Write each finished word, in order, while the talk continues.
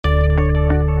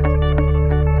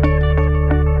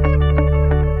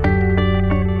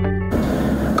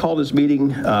this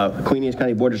meeting, Queen Anne's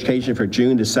County Board of Education for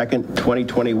June the 2nd,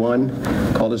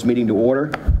 2021. Call this meeting to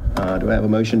order. Do I have a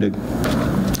motion to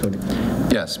go to?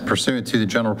 Yes, pursuant to the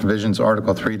general provisions,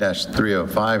 Article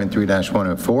 3-305 and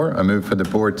 3-104, I move for the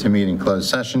board to meet in closed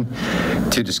session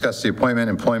to discuss the appointment,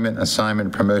 employment,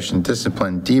 assignment, promotion,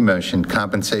 discipline, demotion,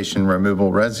 compensation,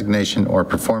 removal, resignation, or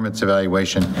performance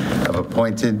evaluation of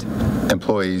appointed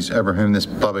employees over whom this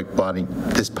public body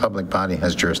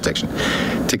has jurisdiction,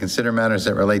 to consider matters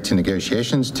that relate to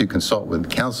negotiations, to consult with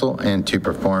counsel, and to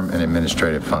perform an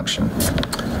administrative function.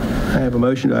 I have a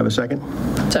motion. Do I have a second?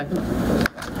 Second.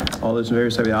 All those in favor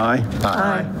say aye.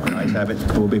 Aye. Ayes have it.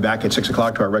 We'll be back at 6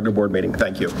 o'clock to our regular board meeting.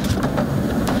 Thank you.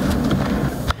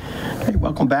 Okay,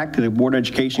 welcome back to the Board of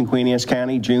Education, Queen Anne's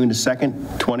County, June the 2nd,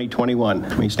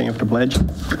 2021. May you stand for the pledge?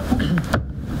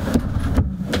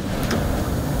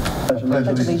 Pledge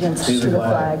allegiance to the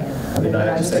flag of the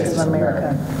United States of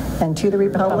America and to the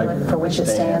republic for which it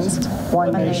stands,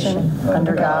 one nation,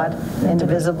 under God,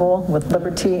 indivisible, with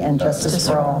liberty and justice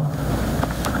for all.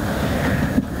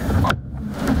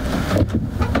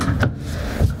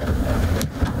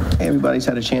 Everybody's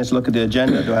had a chance to look at the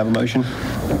agenda. Do I have a motion?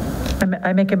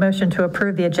 I make a motion to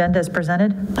approve the agenda as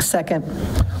presented. A second.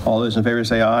 All those in favor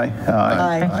say aye.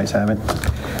 Aye. Ayes have it.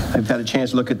 I've had a chance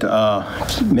to look at the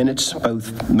minutes,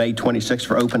 both May 26th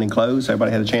for open and close.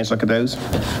 Everybody had a chance to look at those?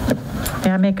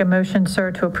 May I make a motion,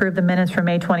 sir, to approve the minutes for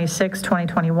May 26,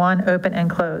 2021, open and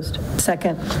closed.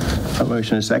 Second. A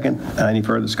motion and a second. Any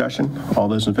further discussion? All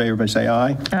those in favor say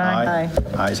aye. Aye.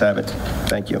 Ayes have it.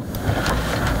 Thank you.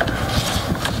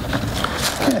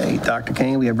 Okay, Dr.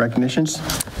 Kane, we have recognitions.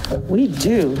 We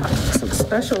do. Some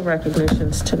special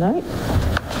recognitions tonight.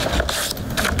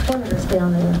 Pointer's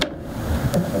down there.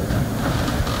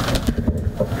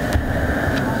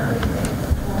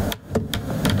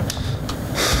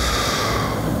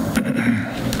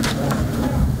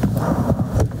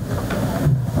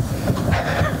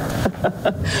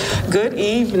 Good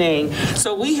evening.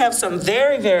 So we have some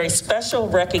very, very special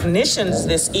recognitions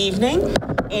this evening,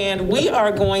 and we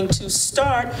are going to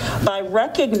start by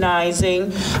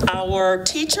recognizing our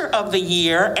Teacher of the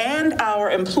Year and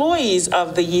our Employees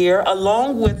of the Year,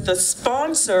 along with the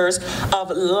sponsors of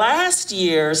last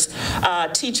year's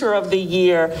Teacher of the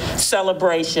Year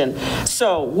celebration.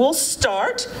 So we'll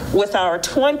start with our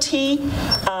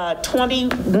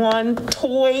 2021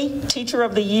 Toy Teacher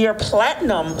of the Year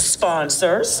Platinum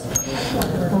sponsors.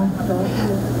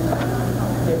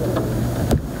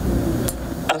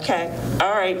 Okay,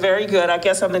 all right, very good. I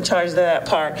guess I'm in charge of that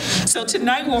part. So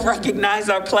tonight we'll recognize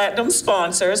our platinum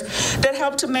sponsors that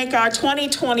helped to make our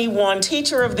 2021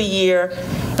 Teacher of the Year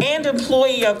and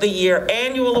Employee of the Year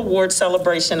annual award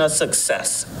celebration a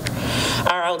success.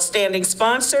 Our outstanding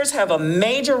sponsors have a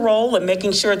major role in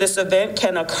making sure this event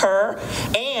can occur,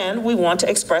 and we want to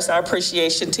express our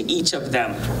appreciation to each of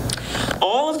them.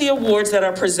 All of the awards that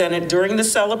are presented during the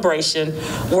celebration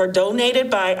were donated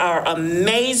by our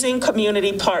amazing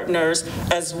community partners,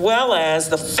 as well as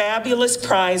the fabulous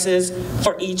prizes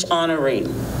for each honoree.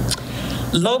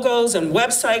 Logos and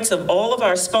websites of all of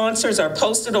our sponsors are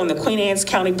posted on the Queen Anne's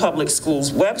County Public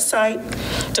Schools website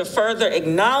to further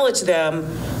acknowledge them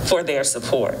for their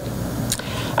support.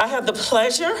 I have the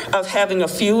pleasure of having a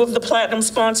few of the platinum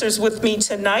sponsors with me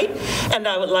tonight, and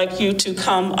I would like you to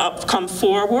come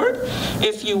forward,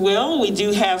 if you will. We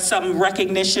do have some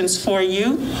recognitions for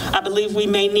you. I believe we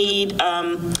may need,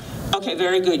 okay,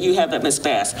 very good. You have that, Ms.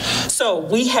 Bass. So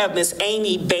we have Ms.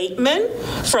 Amy Bateman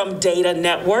from Data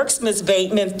Networks. Ms.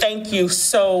 Bateman, thank you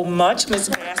so much. Ms.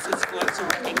 Bass is going to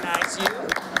recognize you.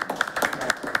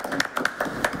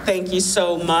 Thank you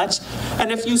so much.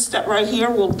 And if you step right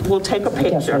here, we'll take a picture.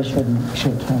 Yes, I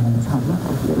should Karen's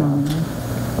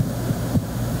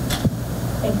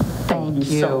Thank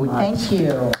you so much. Thank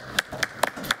you.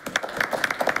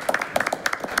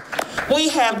 We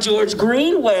have George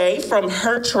Greenway from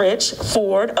Hertridge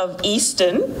Ford of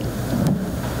Easton.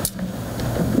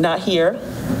 Not here.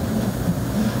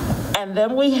 And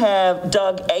then we have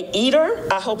Doug Eater,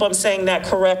 I hope I'm saying that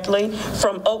correctly,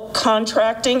 from Oak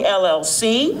Contracting,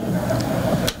 LLC.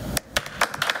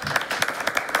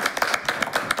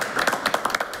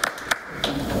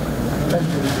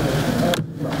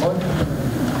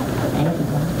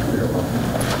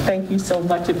 Thank you so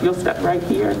much. If you'll step right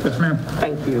here. Yes, ma'am.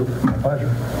 Thank you. My pleasure.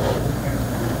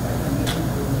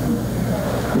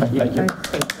 Thank you.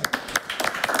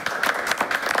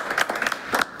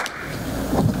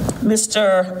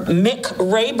 Mr. Mick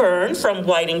Rayburn from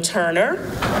Whiting Turner.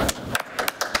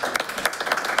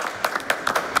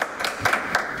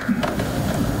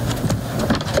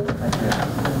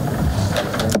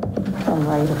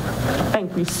 right.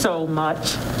 Thank you so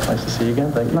much. Nice to see you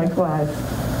again. Thank you. Likewise.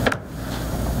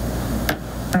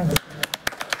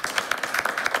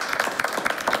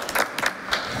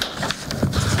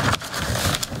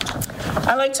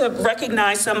 I'd like to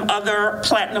recognize some other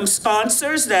platinum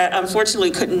sponsors that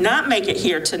unfortunately could not make it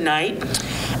here tonight.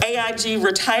 AIG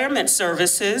Retirement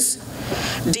Services,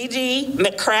 D.D.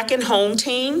 McCracken Home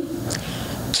Team,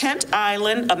 Kent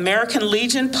Island American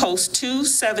Legion Post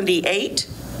 278,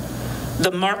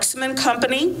 The Marksman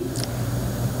Company,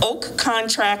 Oak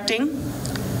Contracting,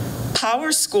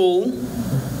 Power School,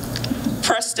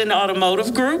 Preston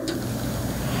Automotive Group,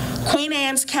 Queen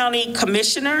Anne's County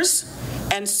Commissioners,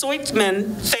 and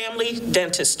Soitman Family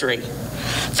Dentistry.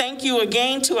 Thank you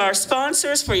again to our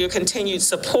sponsors for your continued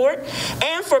support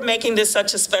and for making this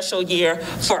such a special year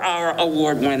for our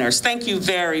award winners. Thank you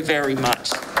very, very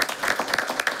much.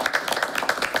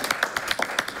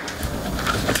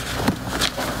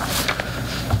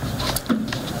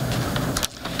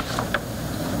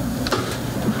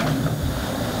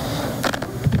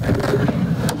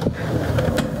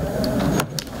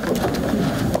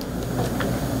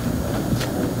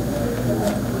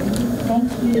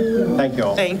 Thank you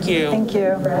all. Thank you. Thank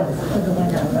you.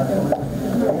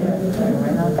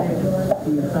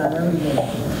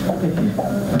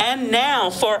 And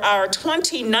now for our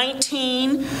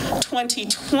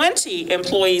 2019-2020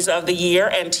 Employees of the Year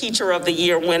and Teacher of the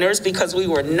Year winners, because we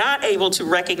were not able to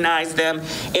recognize them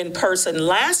in person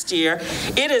last year,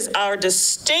 it is our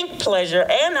distinct pleasure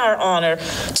and our honor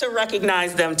to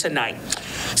recognize them tonight.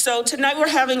 So tonight we're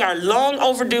having our long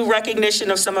overdue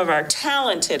recognition of some of our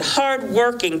talented,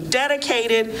 hardworking,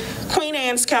 dedicated Queen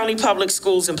Anne's County Public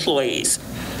Schools employees.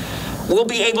 We'll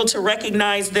be able to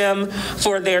recognize them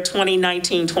for their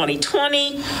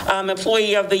 2019-2020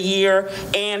 Employee of the Year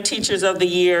and Teachers of the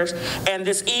Year, and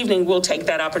this evening we'll take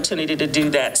that opportunity to do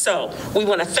that. So we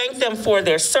want to thank them for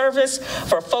their service,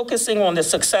 for focusing on the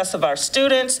success of our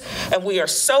students, and we are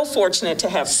so fortunate to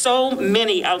have so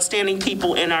many outstanding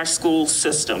people in our school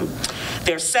system.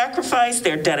 Their sacrifice,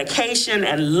 their dedication,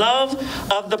 and love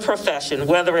of the profession,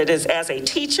 whether it is as a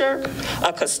teacher,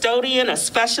 a custodian, a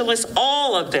specialist,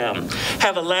 all of them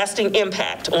have a lasting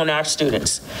impact on our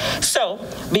students. So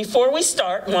before we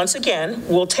start, once again,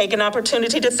 we'll take an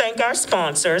opportunity to thank our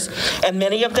sponsors, and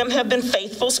many of them have been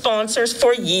faithful sponsors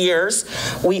for years.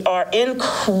 We are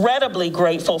incredibly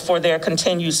grateful for their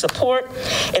continued support.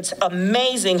 It's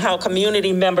amazing how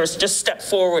community members just step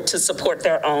forward to support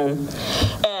their own.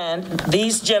 And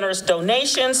these generous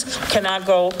donations cannot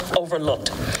go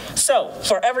overlooked. So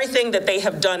for everything that they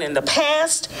have done in the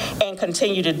past and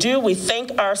continue to do, we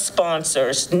thank our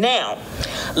sponsors. Now,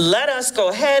 let us go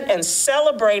ahead and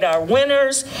celebrate our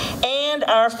winners and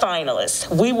our finalists.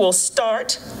 We will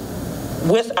start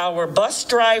with our bus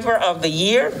driver of the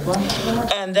year,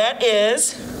 and that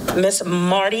is Miss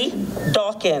Marty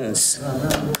Dawkins.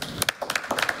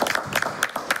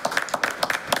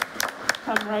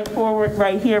 Come right forward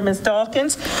right here, Ms.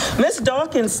 Dawkins. Ms.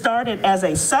 Dawkins started as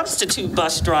a substitute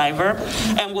bus driver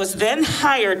and was then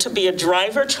hired to be a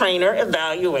driver trainer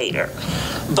evaluator.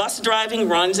 Bus driving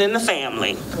runs in the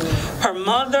family. Her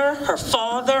mother, her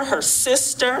father, her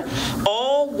sister,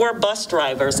 all were bus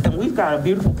drivers, and we've got a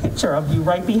beautiful picture of you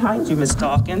right behind you, Ms.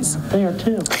 Dawkins. There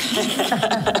too.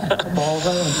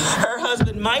 Her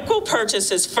husband, Michael, purchased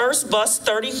his first bus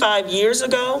 35 years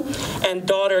ago, and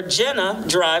daughter Jenna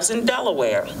drives in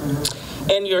Delaware.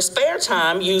 In your spare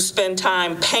time, you spend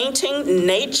time painting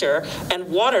nature and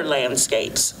water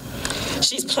landscapes.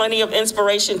 She's plenty of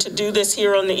inspiration to do this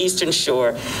here on the Eastern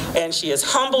Shore, and she is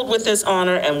humbled with this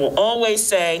honor and will always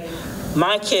say,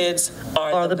 my kids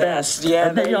are the best. Yeah,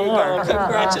 there you go.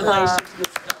 Congratulations.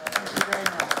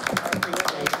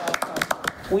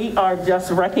 We are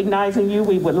just recognizing you.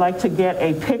 We would like to get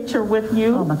a picture with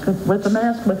you. Oh my goodness, with the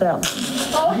mask, without?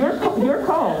 Your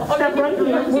call. Step right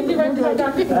here.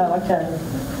 Oh, okay.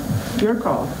 Your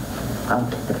call.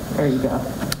 Okay. There you go.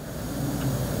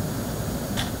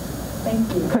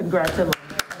 Thank you. Congratulations.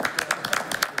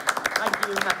 I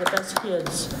do have the best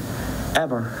kids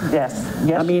ever. Yes,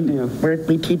 yes, I mean, you do.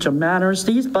 we teach them manners.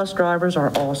 These bus drivers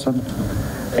are awesome.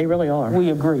 They really are. We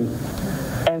agree.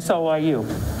 And so are you.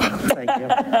 Thank you.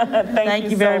 Thank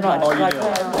you very so much.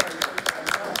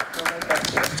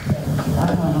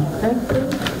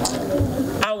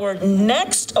 Our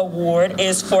next award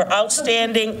is for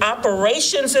Outstanding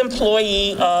Operations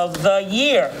Employee of the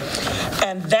Year.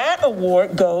 And that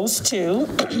award goes to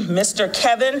Mr.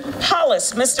 Kevin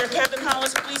Hollis. Mr. Kevin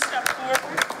Hollis, please step forward.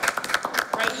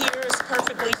 Right here is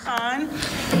perfectly fine.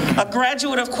 A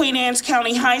graduate of Queen Anne's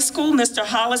County High School, Mr.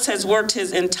 Hollis has worked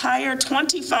his entire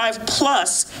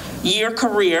 25-plus year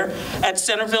career at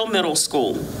Centerville Middle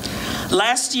School.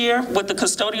 Last year, with the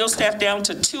custodial staff down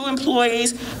to 2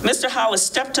 employees, Mr. Hollis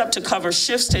stepped up to cover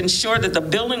shifts to ensure that the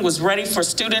building was ready for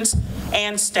students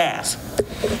and staff.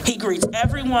 He greets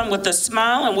everyone with a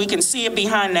smile, and we can see it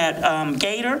behind that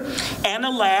gaiter, and a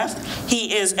laugh.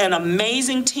 He is an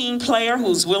amazing team player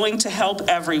who's willing to help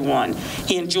everyone.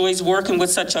 He enjoys working with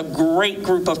such a great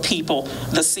group of people,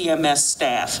 the CMS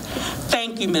staff.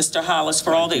 Thank you, Mr. Hollis,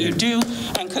 for all that you do,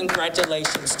 and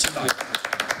congratulations to you.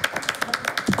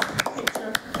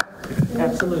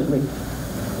 Absolutely.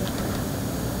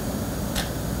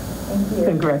 Thank you.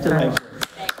 Congratulations.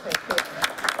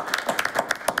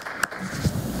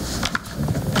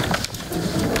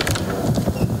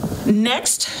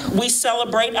 Next, we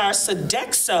celebrate our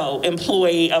Sodexo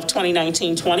employee of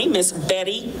 2019-20, Miss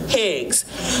Betty Higgs,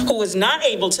 who is not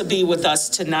able to be with us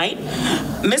tonight.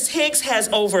 Ms. Higgs has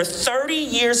over 30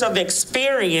 years of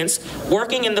experience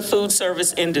working in the food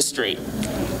service industry.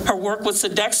 Her work with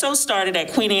Sodexo started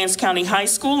at Queen Anne's County High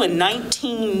School in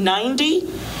 1990,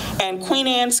 and Queen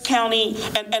Anne's County,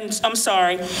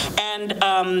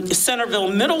 Centerville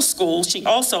Middle School she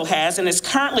also has, and is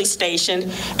currently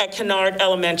stationed at Kennard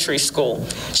Elementary School.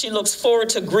 She looks forward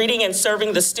to greeting and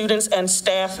serving the students and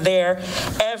staff there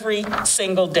every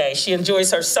single day. She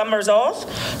enjoys her summers off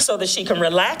so that she can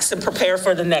relax and prepare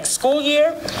for the next school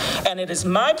year. And it is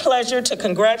my pleasure to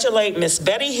congratulate Miss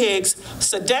Betty Higgs,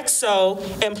 Sodexo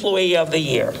Employee of the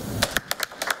Year.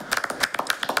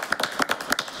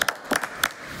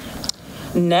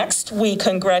 Next, we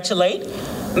congratulate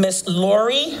Miss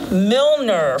Lori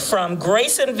Milner from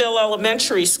Graysonville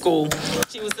Elementary School.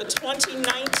 She was the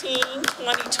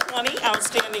 2019-2020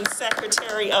 Outstanding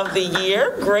Secretary of the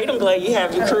Year. Great, I'm glad you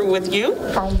have your crew with you.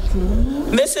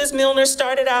 Mrs. Milner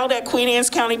started out at Queen Anne's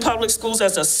County Public Schools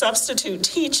as a substitute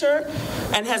teacher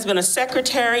and has been a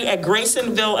secretary at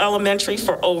Graysonville Elementary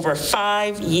for over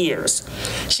 5 years.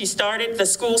 She started the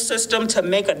school system to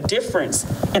make a difference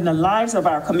in the lives of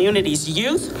our community's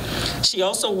youth. She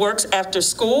also works after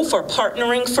school for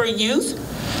Partnering for Youth.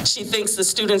 She thinks the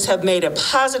students have made a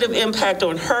positive impact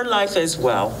on her life as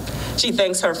well. She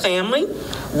thanks her family,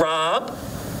 Rob,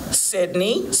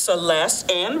 Sydney,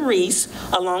 Celeste, and Reese,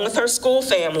 along with her school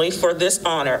family, for this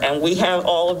honor. And we have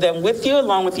all of them with you,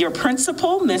 along with your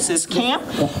principal, Mrs. Camp.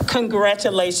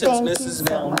 Congratulations, Mrs.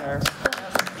 Milner.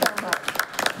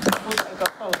 We'll take a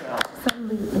photo.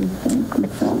 Absolutely. Thank you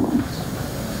so much.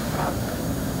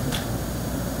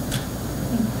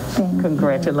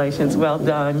 Congratulations. Well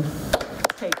done.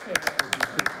 Take care.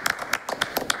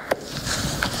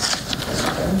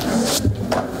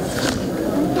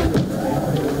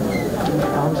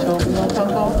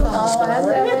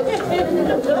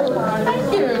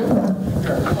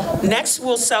 Next,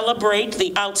 we'll celebrate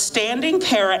the Outstanding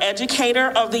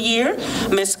Paraeducator of the Year,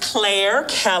 Miss Claire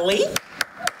Kelly.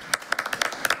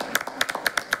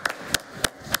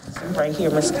 Right here,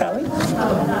 Miss Kelly.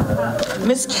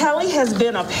 Miss Kelly has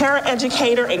been a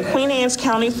paraeducator in Queen Anne's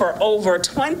County for over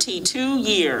 22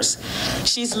 years.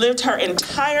 She's lived her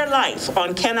entire life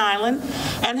on Ken Island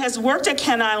and has worked at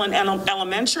Ken Island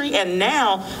Elementary and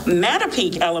now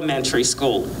Mattapeake Elementary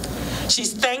School.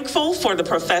 She's thankful for the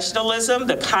professionalism,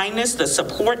 the kindness, the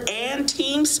support, and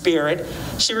team spirit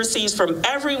she receives from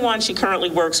everyone she currently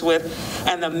works with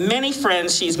and the many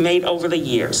friends she's made over the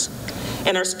years.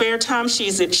 In her spare time,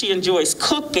 she enjoys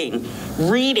cooking,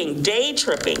 reading, day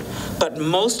tripping, but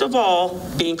most of all,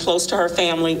 being close to her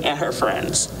family and her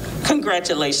friends.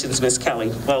 Congratulations, Miss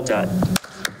Kelly. Well done.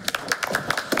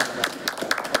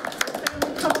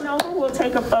 Coming over, we'll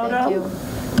take a photo. Thank you.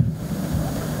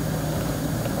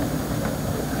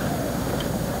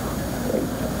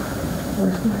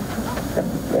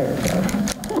 There we go.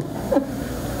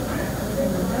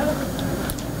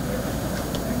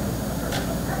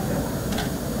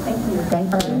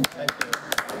 Thank you.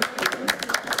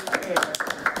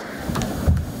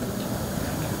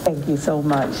 Thank you so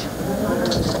much.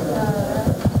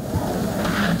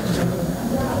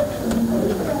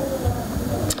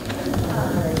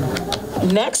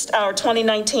 Next, our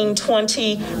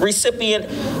 2019-20 recipient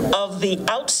of the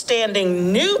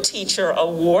Outstanding New Teacher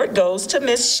Award goes to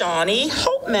Miss Shawnee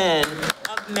Holtman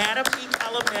of Mattapeake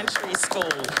Elementary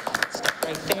School.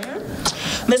 right there.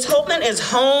 Ms. Holtman is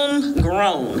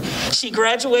homegrown. She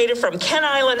graduated from Kent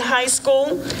Island High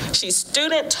School. She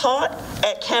student taught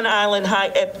at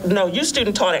you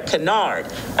student taught at Kennard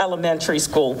Elementary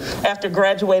School. After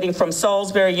graduating from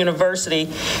Salisbury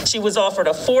University, she was offered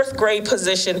a 4th grade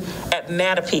position at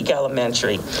Mattapique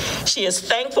Elementary. She is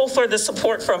thankful for the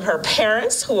support from her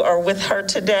parents who are with her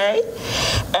today,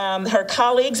 her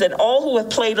colleagues, and all who have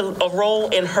played a role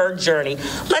in her journey.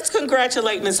 Let's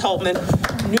congratulate Ms. Holtman,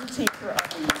 new teacher of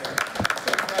the year.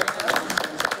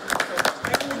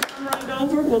 Come right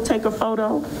over, we'll take a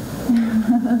photo.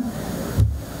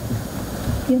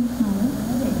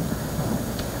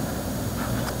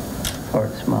 Or a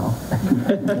smile.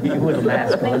 With a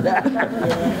mask on.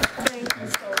 Thank you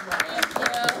so much.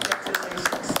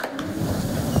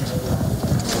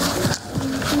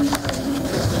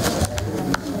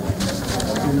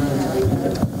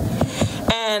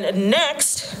 And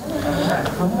next,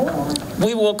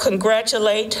 we will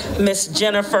congratulate Ms.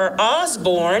 Jennifer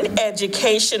Osborne,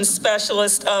 Education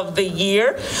Specialist of the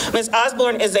Year. Ms.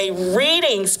 Osborne is a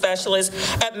reading specialist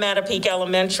at Mattapique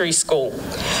Elementary School.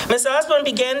 Ms. Osborne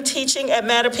began teaching at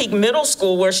Mattapique Middle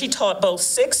School, where she taught both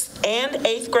 6th and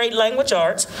 8th grade language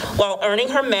arts while earning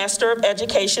her Master of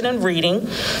Education in Reading,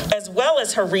 as well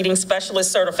as her Reading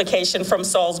Specialist certification from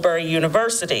Salisbury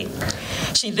University.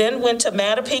 She then went to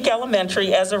Mattapique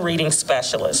Elementary as a reading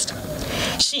specialist.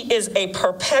 She is a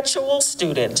perpetual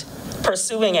student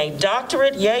pursuing a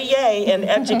doctorate, yay, in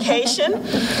education,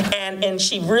 and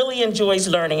she really enjoys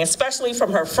learning, especially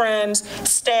from her friends,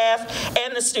 staff,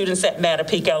 and the students at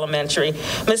Mattapique Elementary.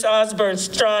 Ms. Osborne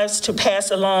strives to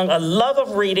pass along a love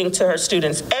of reading to her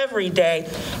students every day,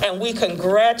 and we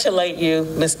congratulate you,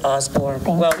 Ms. Osborne.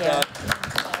 Well done.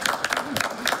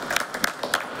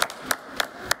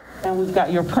 And we've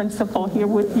got your principal here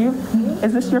with you.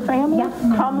 Is this your family? Yeah.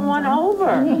 Come on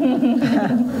over.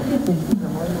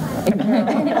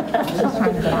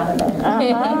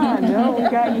 No, we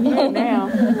got you here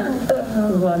now.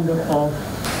 Wonderful.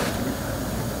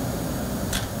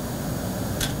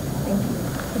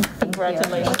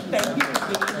 Congratulations. Thank you.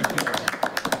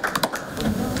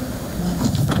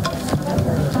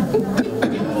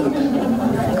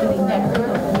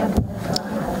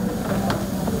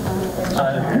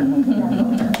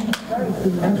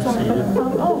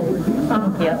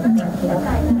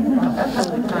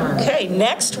 Okay,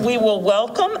 next we will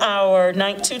welcome our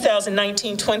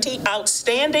 2019-20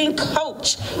 Outstanding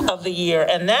Coach of the Year,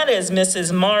 and that is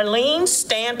Mrs. Marlene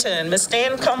Stanton. Ms.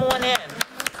 Stanton, come on in.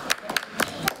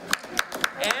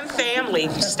 And family,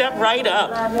 step right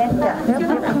up.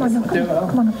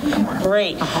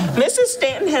 Great. Mrs.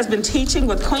 Stanton has been teaching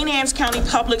with Queen Anne's County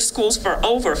Public Schools for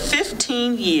over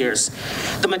 15 years.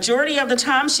 The majority of the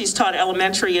time, she's taught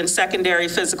elementary and secondary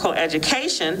physical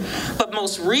education, but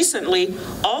most recently,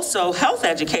 also health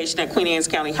education at Queen Anne's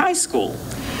County High School.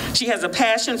 She has a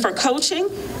passion for coaching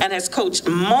and has coached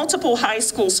multiple high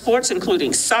school sports,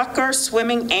 including soccer,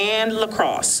 swimming, and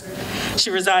lacrosse. She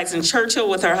resides in Churchill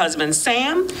with her husband,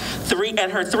 Sam,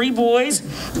 and her 3 boys,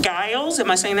 Giles, am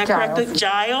I saying that correctly?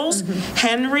 Giles,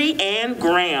 Henry, and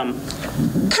Graham.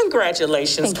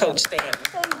 Congratulations, Coach Stanton.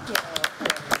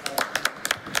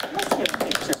 Let's get a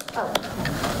picture.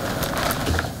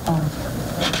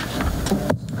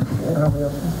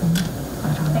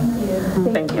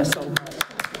 Thank you so much.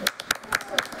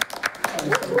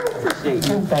 Appreciate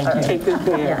you. Thank you. Take good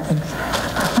care.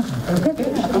 Thank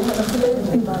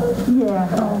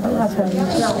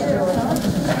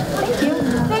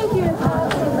you.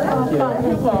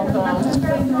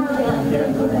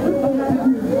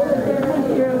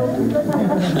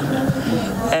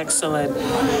 Excellent.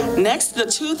 Next, the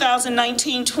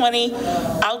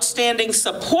 2019-20 Outstanding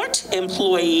Support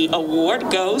Employee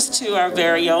Award goes to our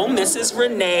very own Mrs.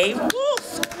 Renee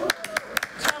Wolf.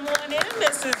 Come on in,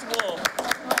 Mrs. Wolf.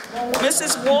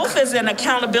 Mrs. Wolf is an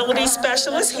accountability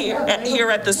specialist here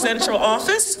at the central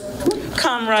office.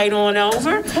 Come right on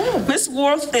over. Ms.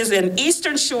 Wolf is an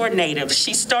Eastern Shore native.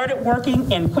 She started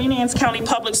working in Queen Anne's County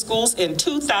Public Schools in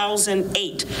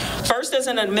 2008, first as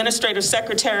an administrative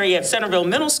secretary at Centerville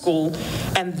Middle School,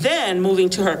 and then moving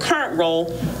to her current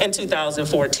role in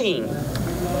 2014.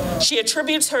 She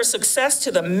attributes her success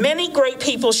to the many great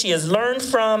people she has learned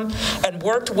from and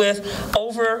worked with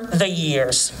over the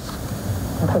years.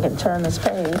 If we can turn this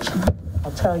page,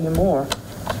 I'll tell you more.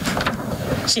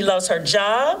 She loves her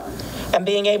job and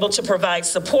being able to provide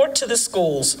support to the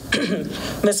schools.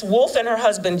 Ms. Wolf and her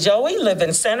husband Joey live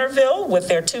in Centerville with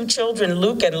their 2 children,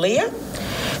 Luke and Leah.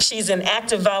 She's an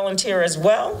active volunteer as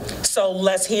well. So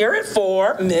let's hear it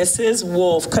for Mrs.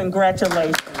 Wolf.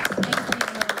 Congratulations.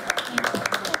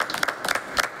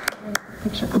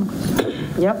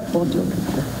 Yep, we'll do it.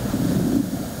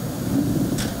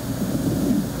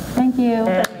 Thank you.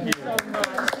 Thank you so much.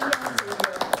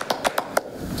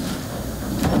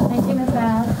 Thank you, Ms.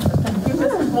 Bass. Thank you,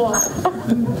 Mrs. Wolf.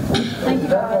 Thank you,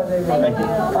 guys. Thank you.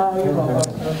 Oh, you're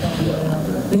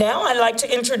welcome. Now I'd like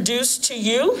to introduce to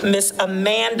you Miss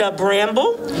Amanda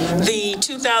Bramble, the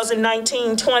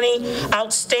 2019-20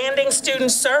 Outstanding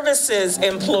Student Services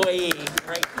Employee.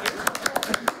 Right here.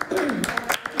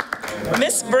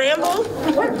 Miss Bramble?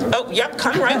 Oh, yep,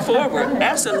 come right forward.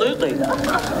 Absolutely.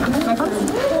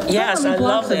 Yes, I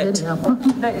love it.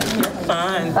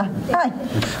 Fine.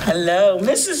 Hello.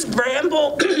 Mrs.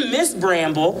 Bramble, Miss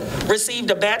Bramble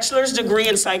received a bachelor's degree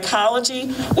in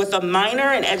psychology with a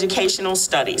minor in educational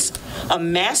studies, a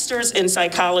master's in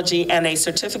psychology, and a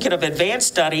certificate of advanced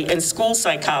study in school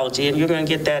psychology. And you're going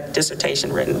to get that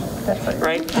dissertation written,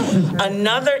 right?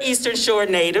 Another Eastern Shore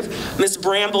native, Miss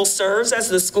Bramble serves as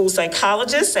the school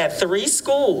psychologist at 3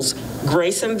 schools,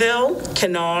 Graysonville,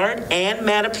 Kennard, and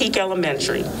Mattapique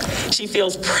Elementary. She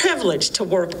feels privileged to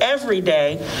work every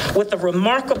day with the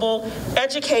remarkable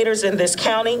educators in this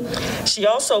county. She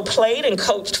also played and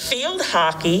coached field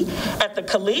hockey at the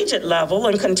collegiate level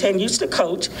and continues to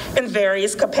coach in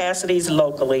various capacities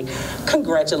locally.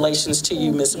 Congratulations to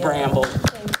you, Ms. Bramble.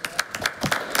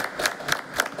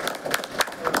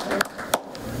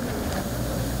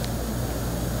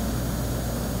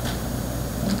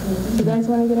 You guys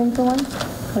want to get into one?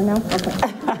 Or no? Okay.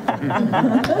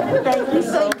 Thank you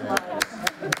so much.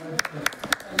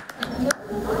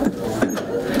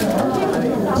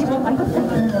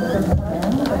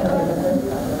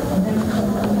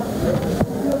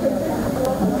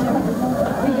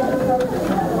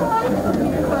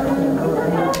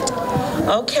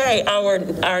 Okay,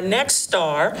 our next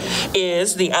star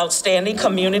is the Outstanding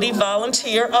Community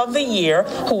Volunteer of the Year,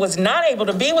 who was not able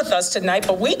to be with us tonight,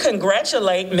 but we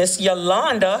congratulate Miss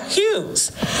Yolanda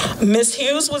Hughes. Miss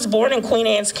Hughes was born in Queen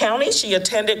Anne's County. She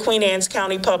attended Queen Anne's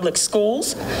County Public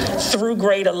Schools through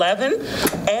grade 11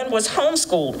 and was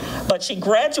homeschooled, but she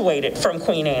graduated from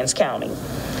Queen Anne's County.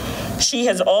 She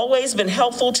has always been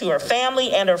helpful to her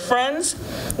family and her friends.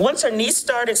 Once her niece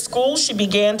started school, she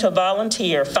began to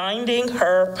volunteer, finding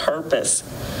her purpose.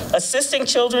 Assisting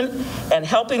children and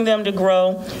helping them to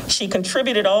grow, she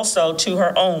contributed also to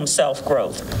her own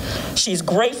self-growth. She's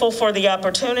grateful for the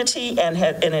opportunity and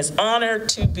is honored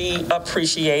to be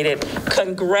appreciated.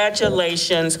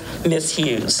 Congratulations, Ms.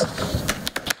 Hughes.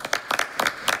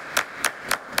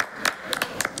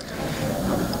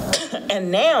 And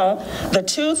now, the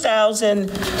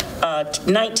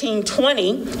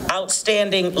 2019-20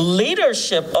 Outstanding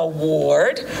Leadership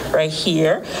Award, right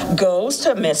here, goes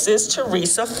to Mrs.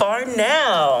 Teresa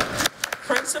Farnell,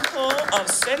 principal of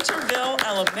Centerville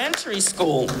Elementary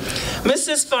School.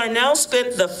 Mrs. Farnell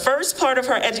spent the first part of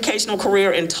her educational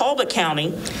career in Talbot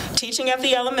County, teaching at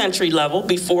the elementary level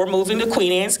before moving to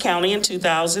Queen Anne's County in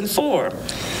 2004.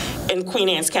 In Queen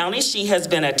Anne's County, she has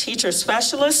been a teacher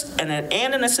specialist and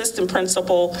an assistant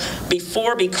principal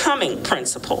before becoming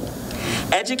principal.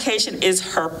 Education is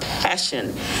her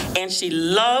passion, and she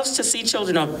loves to see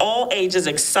children of all ages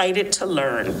excited to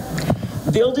learn.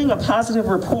 Building a positive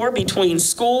rapport between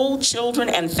school, children,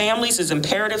 and families is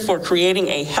imperative for creating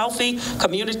a healthy,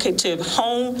 communicative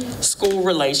home-school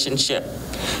relationship.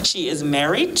 She is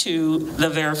married to the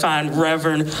very fine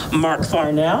Reverend Mark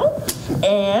Farnell,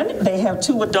 and they have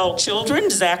 2 adult children,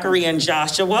 Zachary and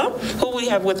Joshua, who we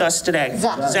have with us today.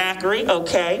 Zachary,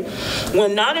 okay.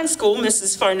 When not in school,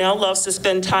 Mrs. Farnell loves to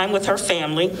spend time with her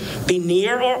family, be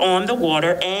near or on the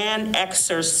water, and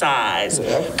exercise.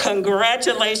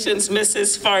 Congratulations,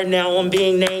 Mrs. Farnell, on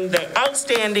being named the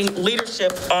Outstanding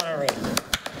Leadership Honoree.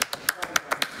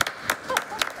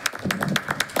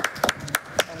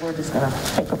 And we're just gonna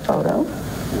take a photo.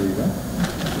 There you go.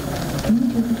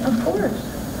 Of course.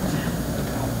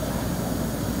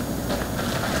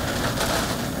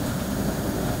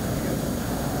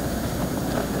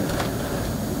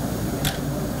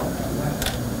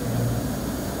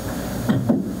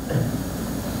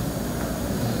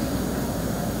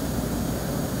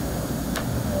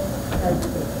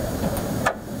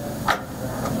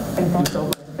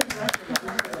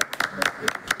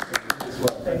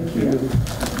 Thank you.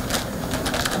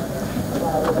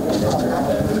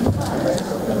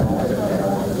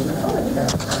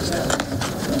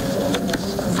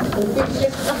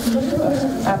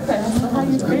 How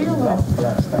you feeling?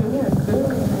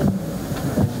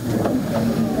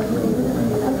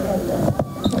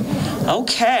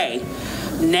 Okay,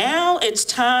 now it's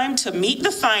time to meet the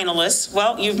finalists.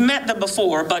 Well, you've met them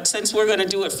before, but since we're going to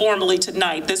do it formally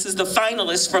tonight, this is the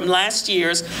finalists from last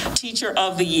year's Teacher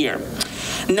of the Year.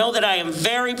 Know that I am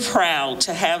very proud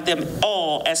to have them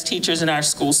all as teachers in our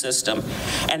school system.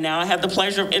 And now I have the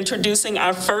pleasure of introducing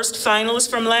our first finalist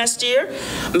from last year,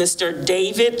 Mr.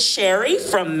 David Cherry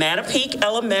from Mattapique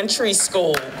Elementary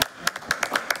School.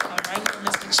 All right,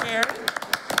 Mr. Cherry.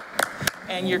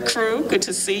 And your crew, good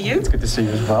to see you. It's good to see you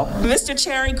as well. Mr.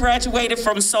 Cherry graduated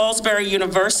from Salisbury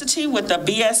University with a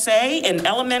BSA in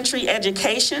elementary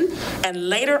education and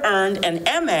later earned an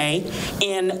MA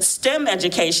in STEM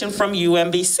education from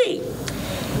UMBC.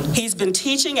 He's been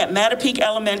teaching at Mattapique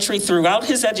Elementary throughout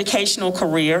his educational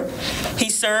career. He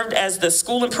served as the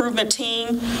school improvement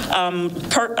team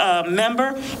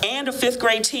member and a fifth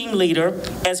grade team leader,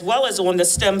 as well as on the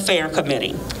STEM Fair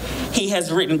Committee. He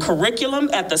has written curriculum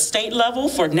at the state level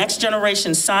for Next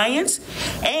Generation Science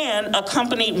and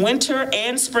accompanied winter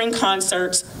and spring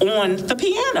concerts on the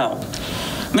piano.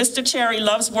 Mr. Cherry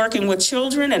loves working with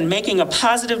children and making a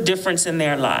positive difference in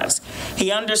their lives.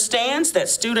 He understands that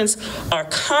students are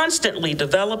constantly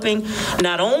developing,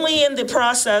 not only in the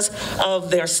process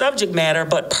of their subject matter,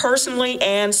 but personally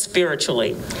and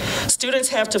spiritually. Students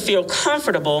have to feel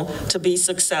comfortable to be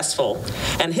successful,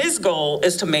 and his goal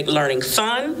is to make learning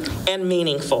fun and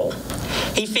meaningful.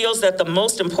 He feels that the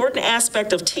most important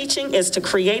aspect of teaching is to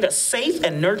create a safe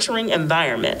and nurturing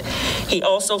environment. He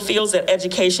also feels that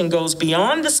education goes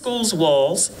beyond the school's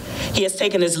walls. He has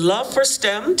taken his love for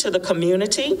STEM to the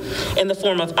community in the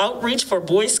form of outreach for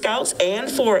Boy Scouts and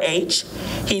 4-H.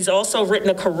 He's also written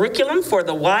a curriculum for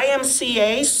the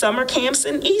YMCA summer camps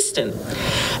in Easton.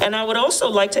 And I would also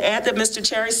like to add that Mr.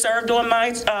 Cherry served on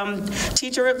my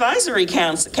teacher advisory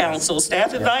council,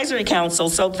 staff advisory council.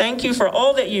 So thank you for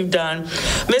all that you've done.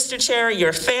 Mr. Cherry,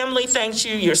 your family thanks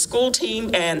you, your school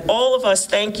team, and all of us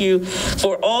thank you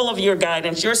for all of your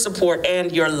guidance, your support,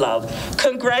 and your love.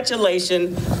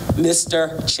 Congratulations,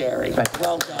 Mr. Cherry.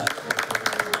 Well done.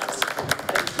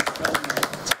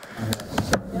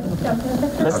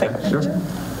 Let's take a picture.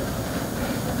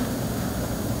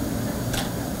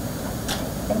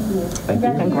 Thank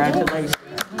you. Congratulations.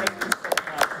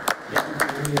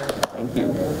 Thank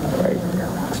you. Great.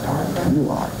 You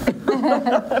are.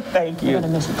 Thank you.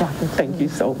 Thank you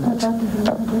so much.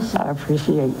 I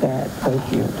appreciate that.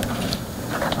 Thank you.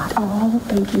 Oh,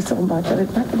 thank you so much. I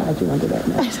didn't recognize you under that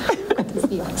mask. Good to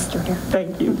see you, Mr. Dear.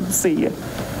 Thank you. See you.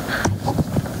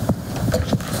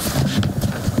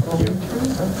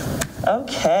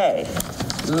 Okay.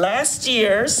 Last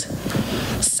year's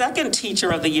second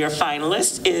Teacher of the Year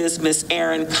finalist is Miss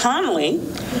Erin Conley,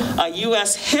 a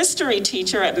U.S. history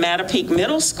teacher at Mattapique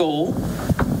Middle School.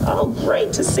 Oh,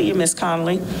 great to see you, Miss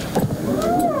Conley.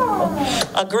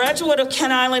 A graduate of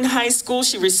Kent Island High School,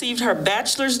 she received her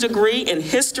bachelor's degree in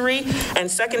history and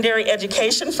secondary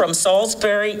education from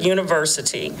Salisbury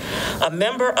University. A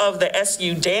member of the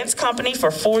SU Dance Company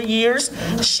for 4 years,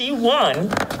 she won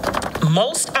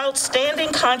Most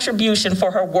Outstanding Contribution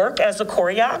for her work as a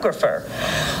choreographer.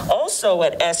 Also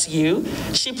at SU,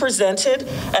 she presented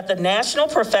at the National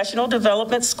Professional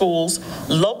Development School's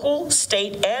local,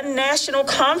 state, and national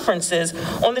conferences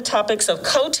on the topics of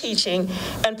co-teaching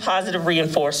and positive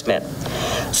reinforcement.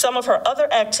 Some of her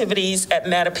other activities at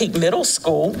Mattapique Middle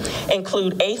School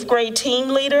include 8th grade team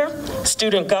leader,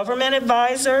 student government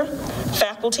advisor,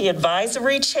 faculty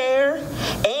advisory chair,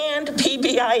 and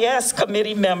PBIS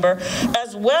committee member,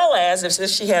 as well as, if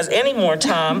she has any more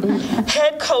time,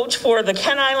 head coach for the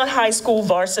Kent Island High School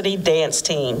varsity dance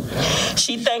team.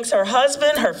 She thanks her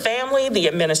husband, her family, the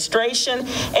administration,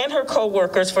 and her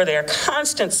co-workers for their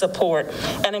constant support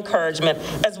and encouragement,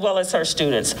 as well as her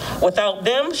students. Without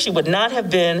them, she would not have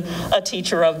been a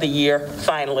Teacher of the Year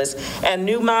finalist. And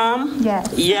new mom?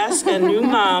 Yes. Yes, and new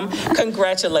mom.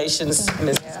 Congratulations,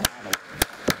 Ms.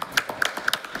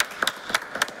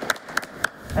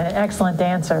 An excellent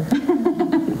dancer.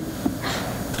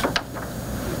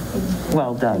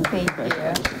 Well done. Thank you.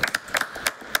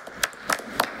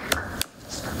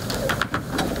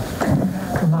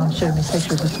 Your mom showed me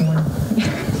pictures this morning.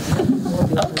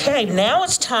 Okay, now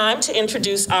it's time to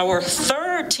introduce our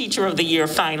third Teacher of the Year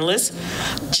finalist,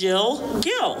 Jill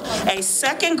Gill, a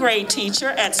second grade teacher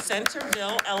at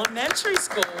Centerville Elementary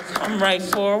School. Come right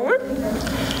forward.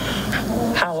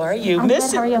 How are you? I'm good,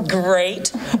 how are you?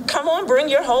 Great. Come on, bring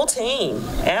your whole team.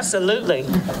 Absolutely.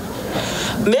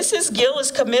 Mrs. Gill is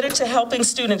committed to helping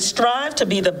students strive to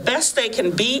be the best they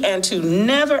can be and to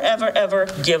never, ever, ever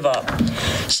give up.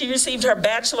 She received her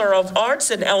Bachelor of Arts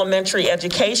in Elementary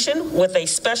Education with a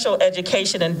special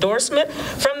education endorsement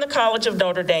from the College of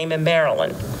Notre Dame in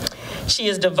Maryland. She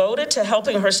is devoted to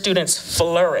helping her students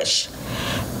flourish,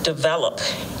 develop,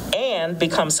 and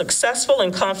become successful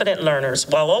and confident learners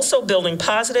while also building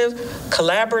positive,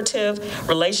 collaborative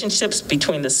relationships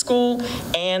between the school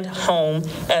and home,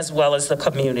 as well as the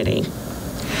community.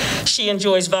 She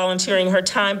enjoys volunteering her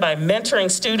time by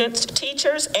mentoring students,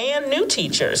 teachers, and new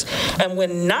teachers. And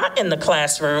when not in the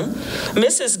classroom,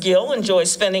 Mrs. Gill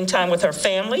enjoys spending time with her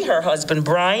family, her husband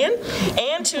Brian,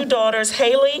 and 2 daughters,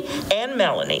 Haley and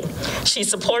Melanie. She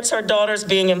supports her daughters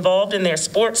being involved in their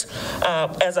sports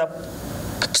as a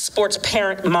sports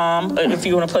parent mom, if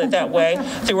you want to put it that way,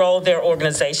 through all of their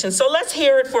organizations. So let's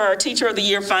hear it for our Teacher of the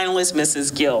Year finalist,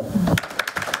 Mrs. Gill.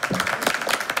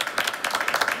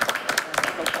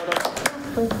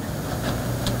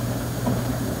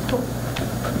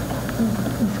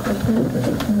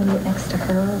 Next to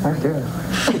her. Okay.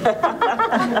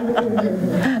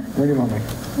 Where do you want me?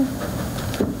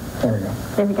 There we go.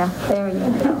 There we go. There you go.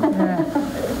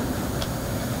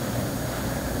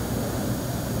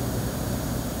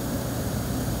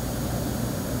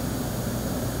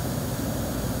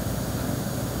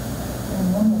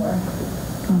 And one more.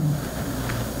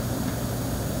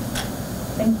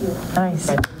 Thank you. Nice.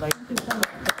 Thank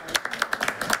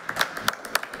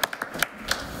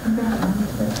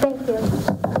you.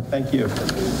 Thank you.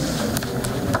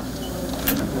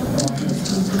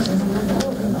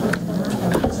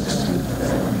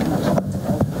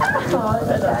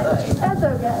 That's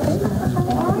okay.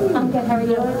 I'm good. How are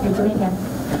you? Good to meet you.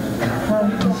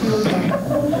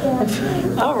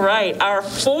 All right, our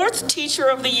 4th Teacher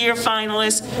of the Year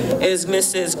finalist is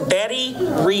Mrs. Betty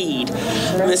Reed.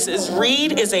 Mrs.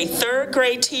 Reed is a 3rd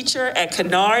grade teacher at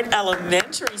Kennard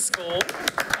Elementary School.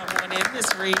 Come on in,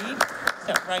 Ms. Reed.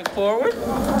 Step right forward.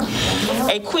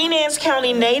 A Queen Anne's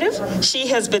County native, she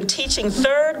has been teaching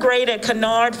 3rd grade at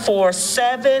Kennard for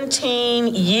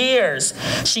 17 years.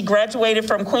 She graduated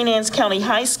from Queen Anne's County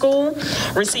High School,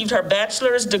 received her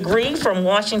bachelor's degree from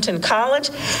Washington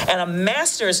College, and a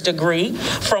master's degree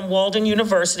from Walden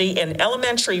University in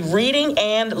elementary reading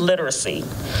and literacy.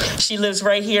 She lives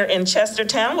right here in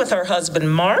Chestertown with her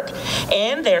husband, Mark,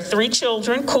 and their 3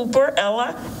 children, Cooper,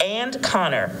 Ella, and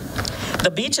Connor. The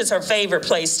beach is her favorite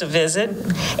place to visit,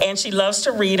 and she loves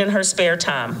to read in her spare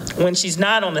time when she's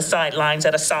not on the sidelines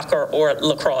at a soccer or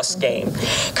lacrosse game.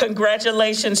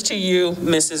 Congratulations to you,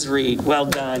 Mrs. Reed. Well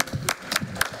done.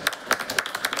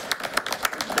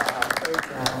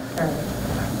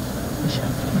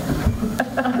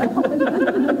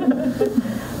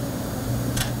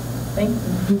 Thank you.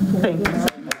 Thank you.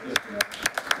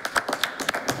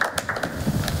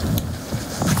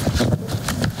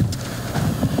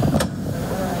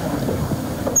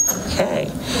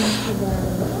 Okay.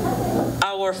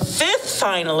 Our 5th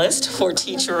finalist for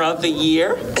Teacher of the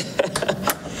Year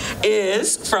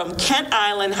is from Kent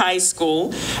Island High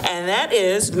School, and that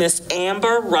is Miss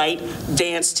Amber Wright,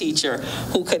 dance teacher,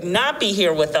 who could not be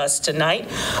here with us tonight.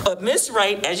 But Miss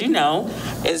Wright, as you know,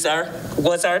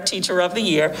 was our Teacher of the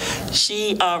Year.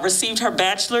 She received her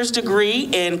bachelor's degree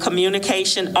in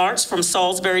communication arts from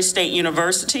Salisbury State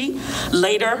University,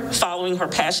 later following her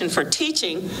passion for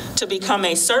teaching to become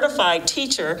a certified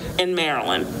teacher in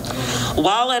Maryland.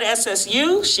 While at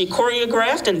SSU, she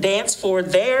choreographed and danced for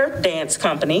their dance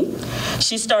company.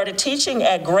 She started teaching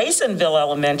at Graysonville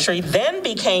Elementary, then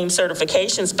became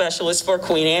certification specialist for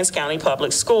Queen Anne's County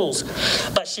Public Schools.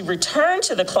 But she returned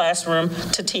to the classroom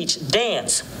to teach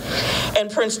dance in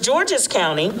Prince George's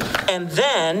County and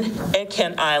then at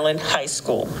Kent Island High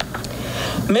School.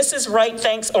 Miss Wright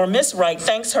thanks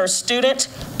her student,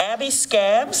 Abby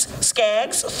Skaggs,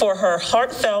 for her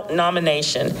heartfelt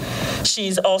nomination.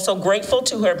 She's also grateful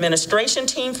to her administration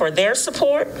team for their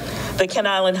support, the Kent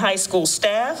Island High School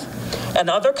staff, and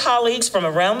other colleagues from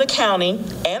around the county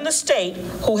and the state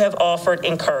who have offered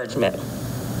encouragement.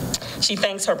 She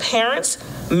thanks her parents,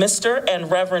 Mr.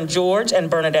 and Reverend George and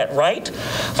Bernadette Wright,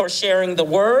 for sharing the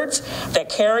words that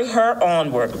carry her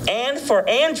onward, and for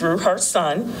Andrew, her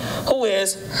son, who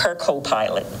is her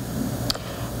co-pilot,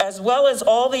 as well as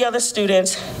all the other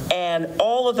students and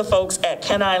all of the folks at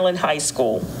Kent Island High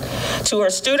School. To her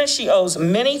students, she owes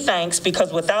many thanks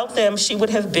because without them, she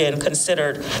wouldn't have been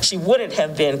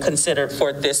considered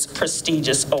for this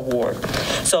prestigious award.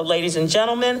 So ladies and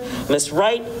gentlemen, Ms.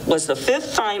 Wright was the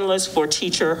 5th finalist for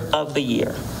Teacher of the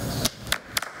Year.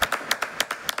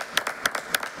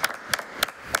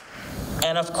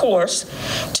 And of course,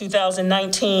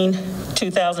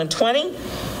 2019-2020,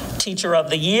 Teacher of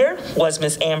the Year was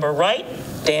Ms. Amber Wright,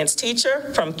 dance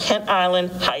teacher from Kent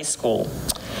Island High School.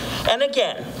 And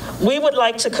again, we would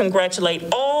like to congratulate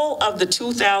all of the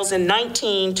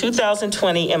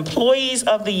 2019-2020 Employees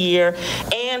of the Year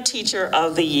and Teacher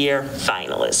of the Year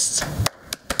finalists.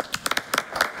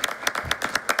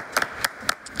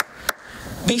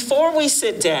 Before we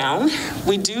sit down,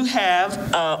 we do have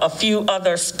a few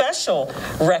other special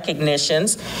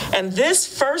recognitions, and this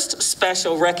first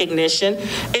special recognition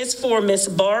is for Miss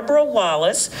Barbara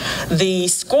Wallace, the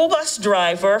school bus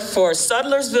driver for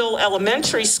Sudlersville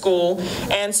Elementary School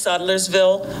and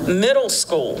Sudlersville Middle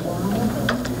School.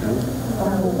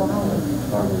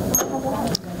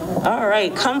 All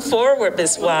right, come forward,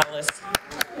 Miss Wallace.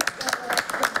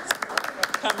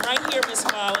 Come right here, Miss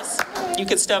Wallace. You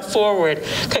can step forward.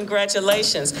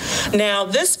 Congratulations. Now,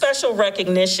 this special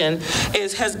recognition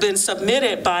has been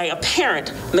submitted by a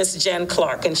parent, Miss Jen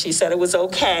Clark, and she said it was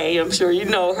okay, I'm sure you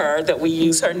know her, that we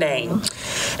use her name.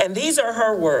 And these are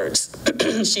her words.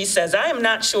 She says, I am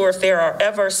not sure if there are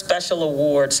ever special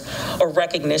awards or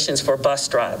recognitions for bus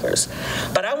drivers,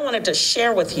 but I wanted to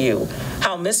share with you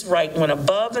how Miss Wright went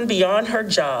above and beyond her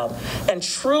job and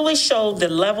truly showed the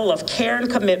level of care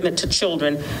and commitment to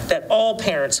children that all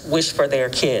parents wish for their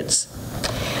kids.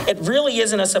 It really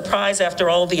isn't a surprise after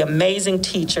all the amazing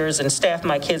teachers and staff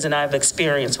my kids and I have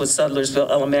experienced with Sudlersville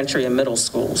Elementary and Middle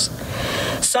Schools.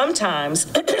 Sometimes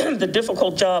the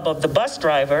difficult job of the bus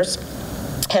drivers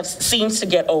seems to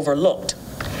get overlooked.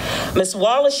 Ms.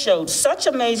 Wallace showed such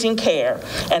amazing care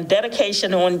and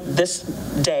dedication on this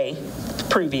day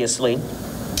previously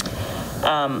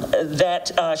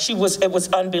that it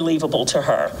was unbelievable to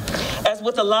her. As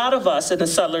with a lot of us in the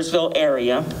Sudlersville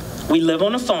area, we live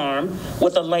on a farm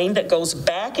with a lane that goes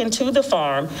back into the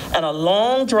farm and a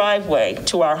long driveway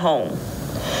to our home.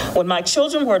 When my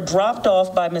children were dropped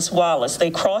off by Miss Wallace, they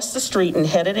crossed the street and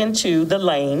headed into the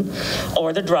lane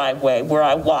or the driveway where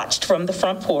I watched from the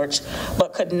front porch,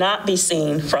 but could not be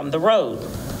seen from the road.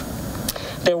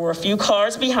 There were a few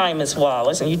cars behind Miss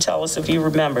Wallace, and you tell us if you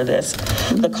remember this.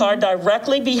 The car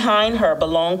directly behind her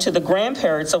belonged to the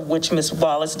grandparents, of which Miss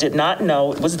Wallace did not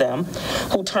know it was them,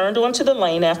 who turned onto the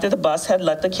lane after the bus had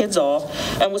let the kids off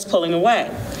and was pulling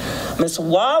away. Miss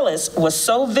Wallace was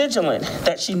so vigilant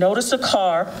that she noticed a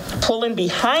car pulling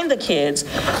behind the kids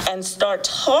and start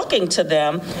talking to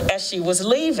them as she was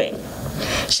leaving.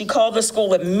 She called the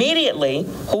school immediately,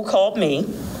 who called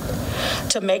me,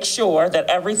 to make sure that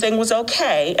everything was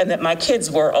okay and that my kids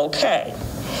were okay.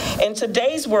 In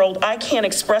today's world, I can't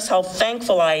express how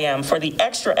thankful I am for the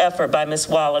extra effort by Ms.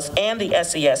 Wallace and the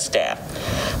SES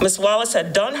staff. Ms. Wallace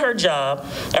had done her job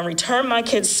and returned my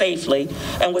kids safely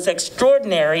and was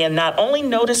extraordinary in not only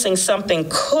noticing something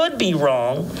could be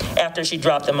wrong after she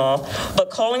dropped them off, but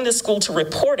calling the school to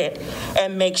report it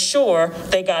and make sure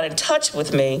they got in touch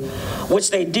with me,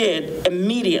 which they did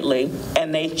immediately,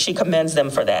 and she commends them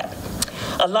for that.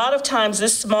 A lot of times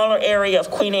this smaller area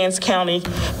of Queen Anne's County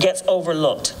gets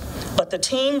overlooked, but the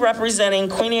team representing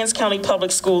Queen Anne's County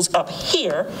Public Schools up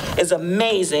here is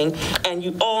amazing, and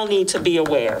you all need to be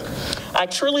aware. I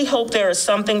truly hope there is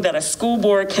something that a school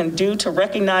board can do to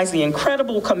recognize the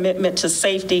incredible commitment to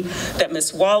safety that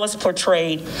Ms. Wallace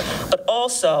portrayed, but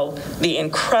also the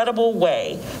incredible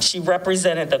way she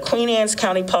represented the Queen Anne's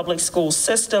County Public School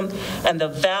system and the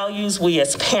values we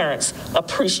as parents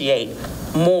appreciate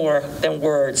more than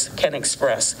words can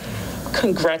express.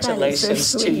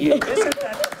 Congratulations to you. Isn't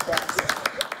that the best?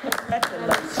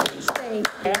 Congratulations. Thank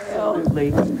you.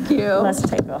 Absolutely. Thank you. Let's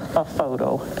take a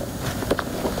photo.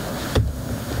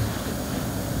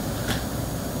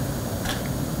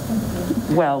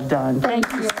 Well done.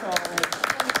 Thank you.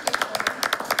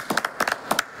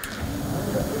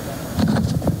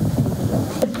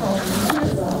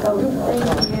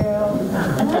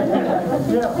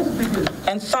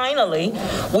 And finally,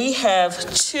 we have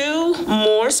two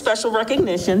more special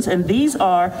recognitions, and these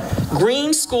are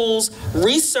Green Schools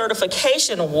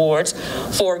Recertification Awards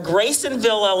for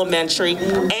Graysonville Elementary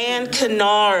and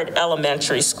Kennard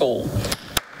Elementary School.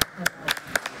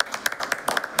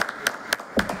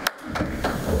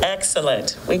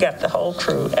 Excellent. We got the whole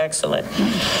crew. Excellent.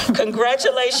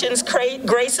 Congratulations,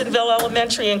 Graysonville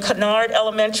Elementary and Kennard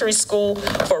Elementary School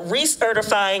for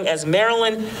recertifying as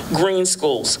Maryland Green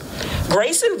Schools.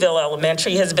 Graysonville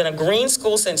Elementary has been a green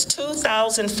school since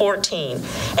 2014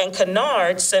 and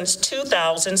Kennard since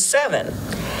 2007.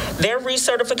 Their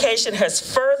recertification has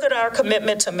furthered our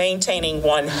commitment to maintaining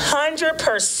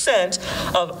 100%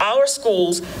 of our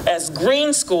schools as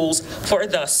green schools for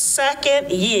the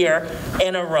second year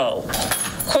in a row.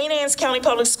 Queen Anne's County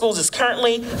Public Schools is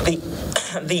currently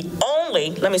the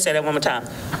only, let me say that one more time,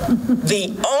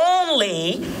 the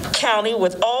only county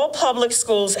with all public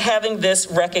schools having this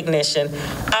recognition.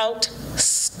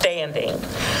 Outstanding. standing.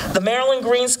 The Maryland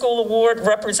Green School Award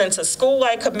represents a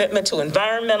school-wide commitment to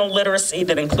environmental literacy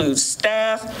that includes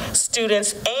staff,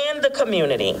 students, and the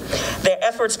community. Their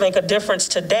efforts make a difference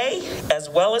today as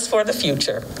well as for the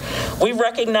future. We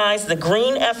recognize the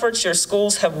green efforts your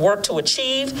schools have worked to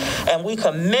achieve, and we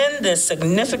commend this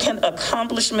significant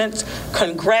accomplishment.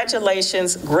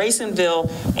 Congratulations,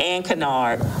 Graysonville and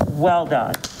Kennard. Well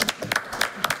done.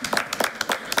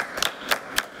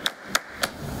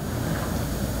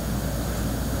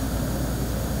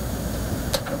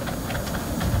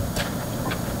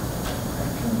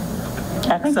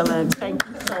 Excellent. Thank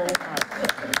you so much.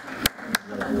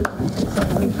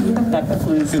 That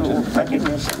concludes the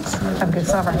recognitions. I'm good,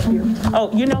 Summer.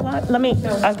 Oh, you know what?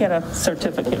 I'll get a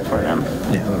certificate for them.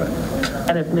 Yeah, all right.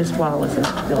 And if Ms. Wallace is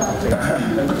still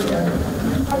there.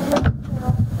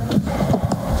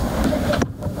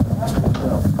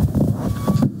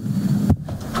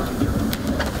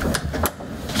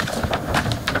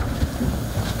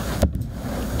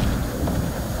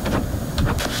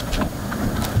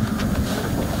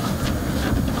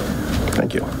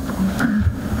 Thank you.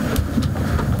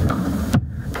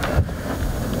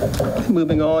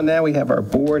 Moving on now, we have our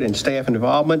board and staff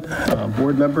involvement.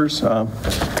 Board members,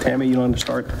 Tammy, you want to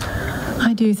start?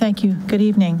 I do, thank you. Good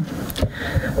evening.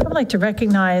 I would like to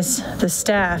recognize the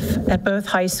staff at both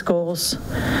high schools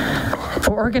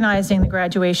for organizing the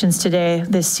graduations today.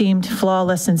 This seemed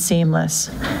flawless and seamless.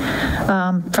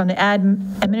 From the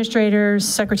administrators,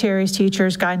 secretaries,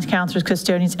 teachers, guidance counselors,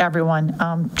 custodians,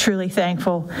 everyone. Truly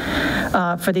thankful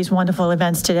for these wonderful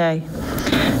events today.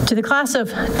 To the class of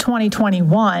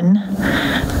 2021,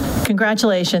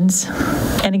 congratulations.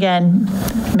 And again,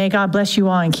 may God bless you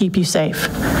all and keep you safe.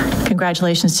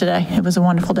 Congratulations today. It was a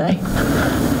wonderful day.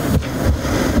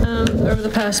 Over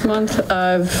the past month,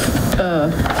 I've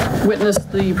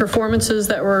witnessed the performances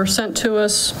that were sent to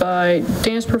us by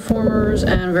dance performers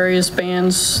and various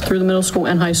bands through the middle school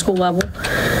and high school level.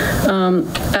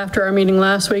 After our meeting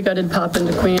last week, I did pop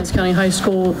into Queen Anne's County High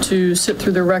School to sit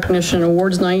through the recognition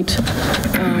awards night.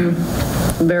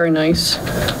 Very nice.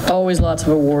 Always lots of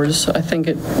awards. I think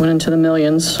it went into the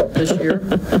millions this year.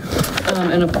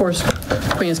 And of course,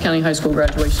 Queen Anne's County High School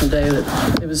graduation day,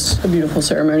 it was a beautiful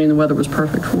ceremony and the weather was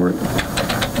perfect for it.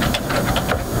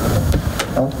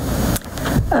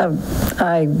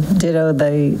 I ditto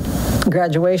the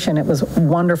graduation. It was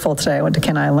wonderful today. I went to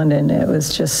Kent Island and it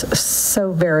was just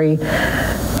so very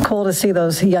cool to see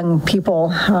those young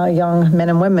people, young men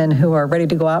and women who are ready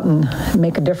to go out and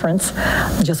make a difference,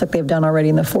 just like they've done already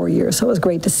in the 4 years. So it was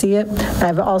great to see it.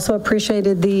 I've also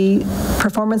appreciated the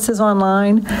performances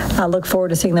online. I look forward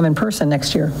to seeing them in person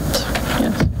next year.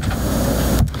 Yes.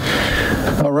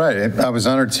 All right. I was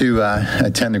honored to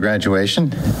attend the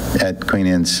graduation at Queen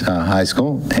Anne's High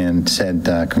School and said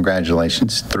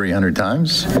congratulations 300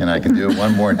 times, and I can do it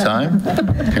one more time.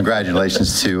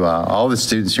 Congratulations to all the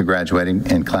students who are graduating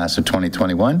in class of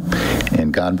 2021,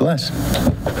 and God bless.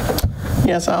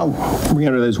 Yes, I'll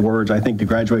re-enter those words. I think the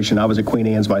graduation, I was at Queen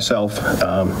Anne's myself,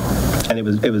 and it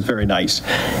was very nice.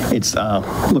 It's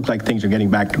looked like things are getting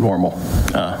back to normal,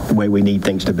 the way we need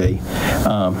things to be.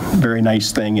 Very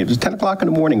nice thing. It was 10 o'clock in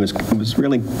the morning. It was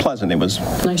really pleasant. It was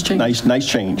nice change. Nice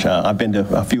change. I've been to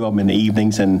a few of them in the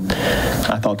evenings, and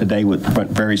I thought the day went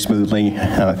very smoothly.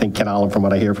 I think Ken Allen, from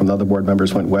what I hear from the other board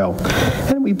members, went well.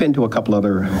 And we've been to a couple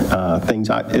other things.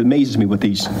 It amazes me what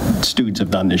these students have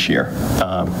done this year.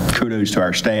 Kudos to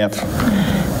our staff,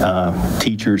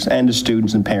 teachers, and the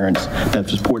students and parents that have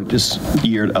supported this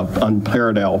year of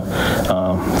unparalleled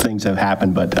things that have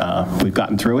happened, but we've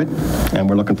gotten through it, and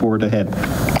we're looking forward ahead.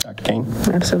 Dr. Kane?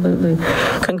 Absolutely.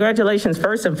 Congratulations,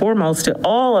 first and foremost, to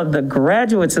all of the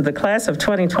graduates of the class of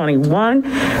 2021.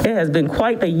 It has been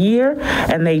quite the year,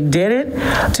 and they did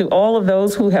it. To all of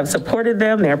those who have supported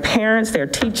them, their parents, their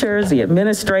teachers, the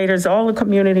administrators, all the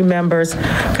community members,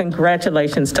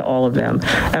 congratulations to all of them,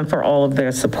 and for all of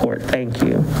their support. Thank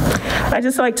you. I'd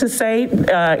just like to say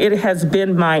it has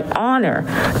been my honor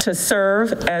to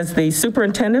serve as the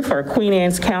superintendent for Queen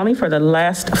Anne's County for the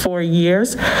last 4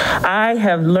 years. I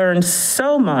have learned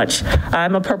so much.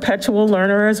 I'm a perpetual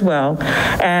learner as well,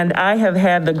 and I have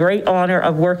had the great honor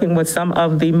of working with some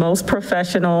of the most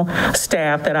professional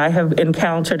staff that I have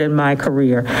encountered in my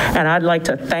career, and I'd like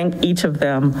to thank each of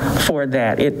them for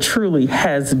that. It truly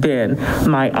has been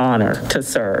my honor to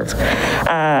serve.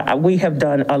 We have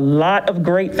done a lot of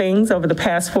great things over the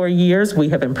past 4 years. We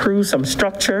have improved some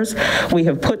structures. We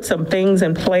have put some things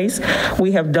in place.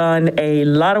 We have done a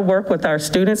lot of work with our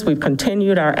students. We've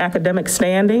continued our academic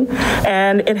standing. building,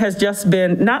 and it has just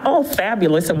been not all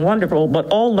fabulous and wonderful, but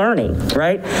all learning,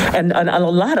 right? And a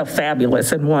lot of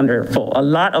fabulous and wonderful. A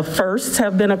lot of firsts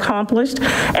have been accomplished,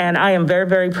 and I am very,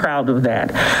 very proud of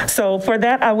that. So for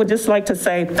that, I would just like to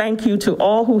say thank you to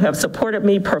all who have supported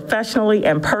me professionally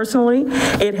and personally.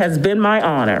 It has been my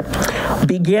honor.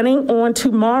 Beginning on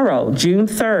tomorrow, June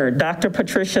 3rd, Dr.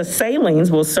 Patricia Salines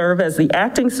will serve as the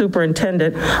acting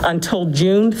superintendent until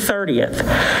June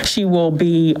 30th. She will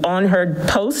be on her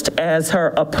post as her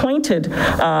appointed,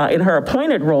 in her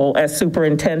appointed role as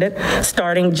superintendent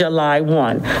starting July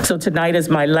 1. So tonight is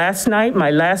my last night,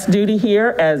 my last duty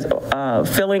here as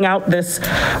filling out this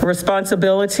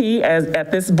responsibility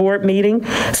at this board meeting.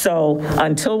 So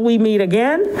until we meet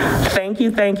again, thank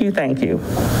you, thank you, thank you.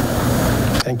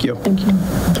 Thank you. Thank you.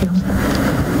 Thank you.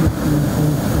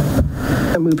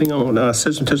 And moving on,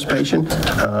 citizen participation.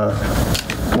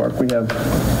 Mark, we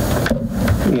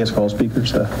ask all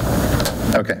speakers to.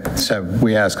 Okay, so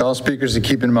we ask all speakers to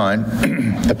keep in mind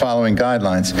the following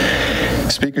guidelines.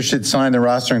 Speakers should sign the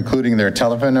roster, including their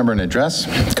telephone number and address.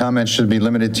 Comments should be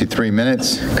limited to 3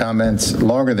 minutes. Comments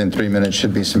longer than 3 minutes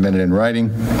should be submitted in writing.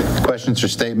 Questions or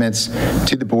statements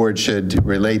to the board should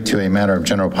relate to a matter of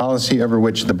general policy over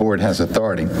which the board has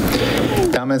authority.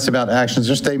 Comments about actions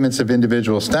or statements of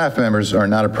individual staff members are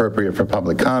not appropriate for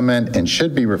public comment and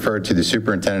should be referred to the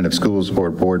superintendent of schools or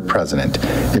board president.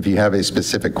 If you have a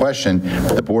specific question,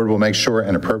 the board will make sure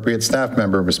an appropriate staff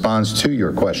member responds to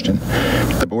your question.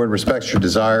 The board respects your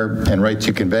desire and right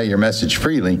to convey your message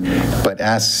freely, but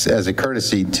asks as a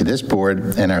courtesy to this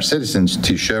board and our citizens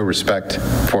to show respect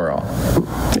for all.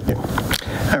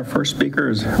 Our first speaker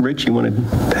is Rich. You want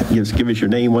to give us your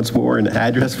name once more and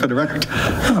address for the record?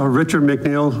 Richard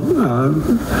McNeil.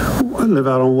 I live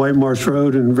out on White Marsh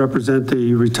Road and represent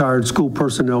the retired school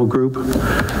personnel group.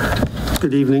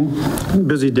 Good evening.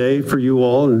 Busy day for you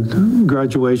all and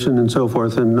graduation and so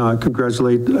forth, and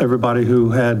congratulate everybody who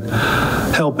had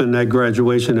help in that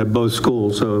graduation at both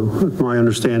schools. So it's my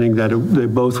understanding that they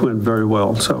both went very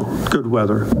well, so good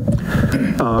weather.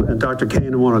 And Dr.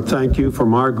 Kane, I want to thank you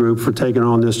from our group for taking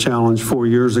on this challenge 4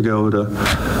 years ago.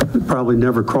 It probably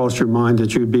never crossed your mind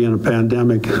that you'd be in a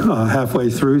pandemic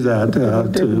halfway through that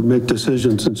to make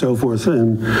decisions and so forth.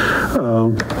 And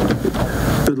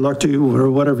good luck to you,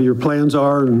 or whatever your plans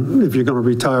are, and if you're going to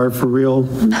retire for real,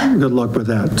 good luck with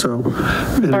that. So,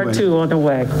 anyway. Part 2 on the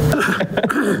way.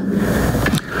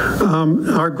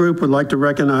 Our group would like to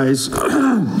recognize,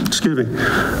 excuse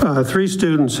me, 3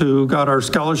 students who got our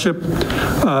scholarship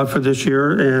for this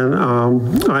year, and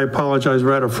I apologize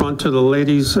right up front to the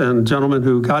ladies and gentlemen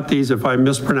who got these if I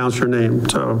mispronounce your name.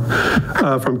 So,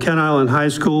 from Kent Island High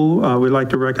School, we'd like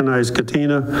to recognize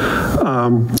Katina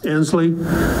Ensley.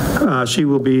 She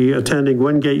will be attending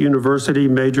Wingate University,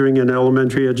 majoring in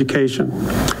elementary education.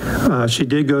 She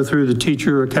did go through the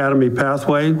Teacher Academy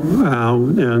pathway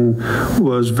and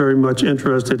was very much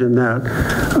interested in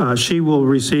that. She will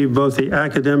receive both the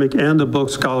academic and the book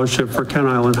scholarship for Kent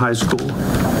Island High School.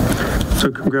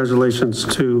 So congratulations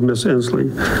to Ms. Ensley.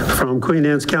 From Queen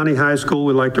Anne's County High School,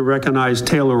 we'd like to recognize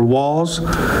Taylor Walls.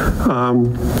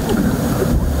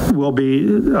 Will be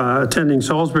attending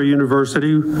Salisbury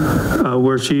University,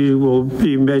 where she will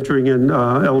be majoring in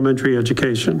elementary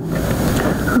education.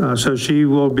 So she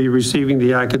will be receiving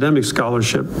the academic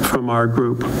scholarship from our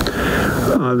group.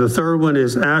 The third one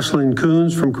is Ashlyn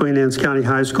Coons from Queen Anne's County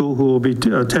High School, who will be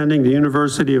attending the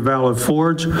University of Valley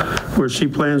Forge, where she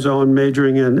plans on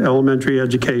majoring in elementary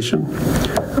education.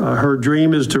 Her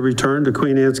dream is to return to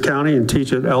Queen Anne's County and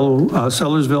teach at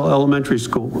Sellersville Elementary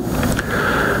School.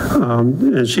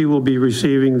 And she will be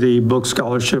receiving the book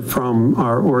scholarship from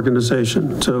our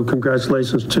organization. So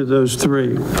congratulations to those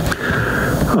 3.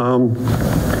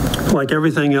 Like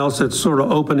everything else that's sort of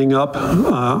opening up,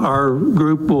 our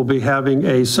group will be having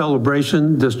a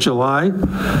celebration this July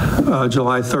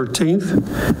 13th,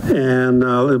 and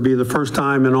it'll be the first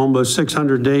time in almost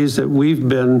 600 days that we've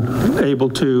been able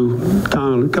to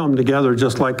come together,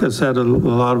 just like I said, a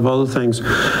lot of other things.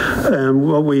 And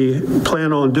what we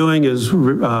plan on doing is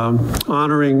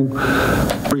honoring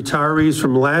retirees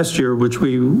from last year, which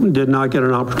we did not get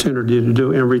an opportunity to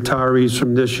do, and retirees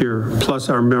from this year, plus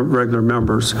our regular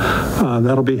members.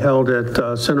 That'll be held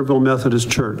at Centerville Methodist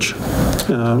Church,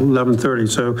 11:30.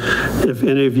 So if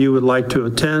any of you would like to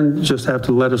attend, just have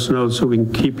to let us know so we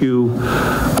can keep you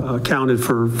counted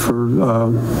for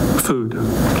food.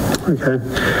 Okay.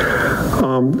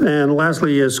 And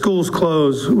lastly, as schools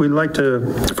close, we'd like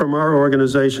to, from our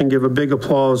organization, give a big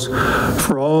applause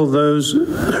for all those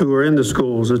who are in the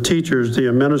schools, the teachers, the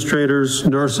administrators,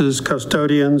 nurses,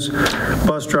 custodians,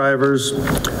 bus drivers,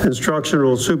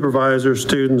 instructional supervisors,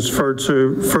 students,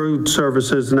 food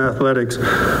services, and athletics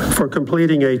for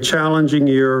completing a challenging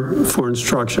year for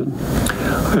instruction.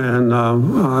 And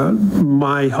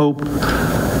my hope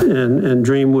and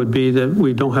dream would be that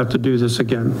we don't have to do this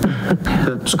again,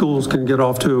 that schools can get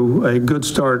off to a good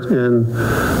start in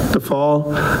the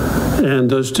fall, and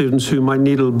those students who might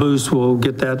need a boost will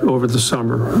get that over the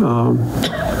summer.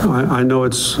 I know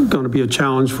it's going to be a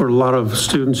challenge for a lot of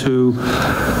students who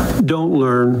don't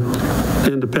learn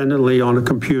independently on a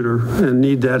computer and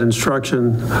need that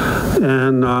instruction.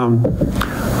 And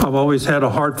I've always had a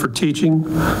heart for teaching,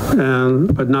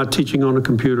 but not teaching on a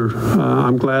computer.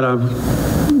 I'm glad I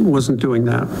wasn't doing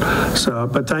that. So,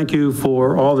 but thank you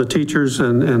for all the teachers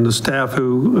and the staff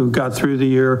who got through the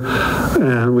year,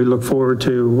 and we look forward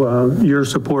to your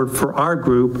support for our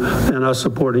group and us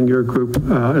supporting your group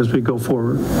as we go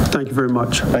forward. Thank you very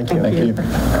much. Thank you. Thank you.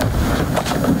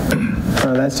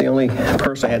 That's the only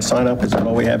person I had sign up. Is that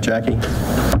all we have, Jackie?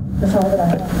 That's all that I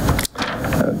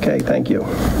have. Okay, thank you.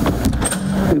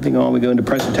 Moving on, we go into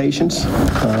presentations.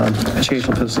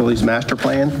 Educational Facilities Master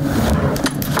Plan.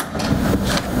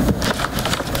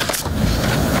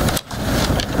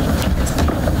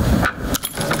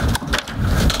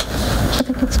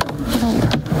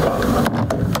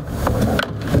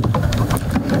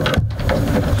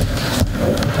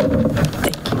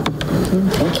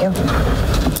 Thank you.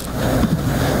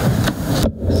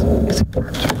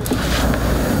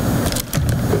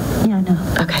 Yeah, I know.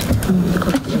 Okay.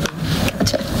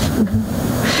 Gotcha.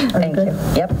 Thank you.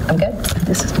 Yep, I'm good.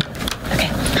 This is Okay.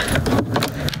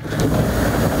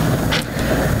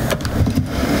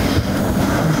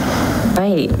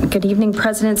 Right. Good evening,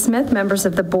 President Smith, members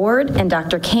of the board, and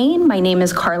Dr. Kane. My name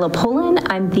is Carla Pullen.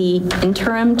 I'm the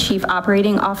interim Chief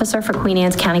Operating Officer for Queen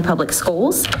Anne's County Public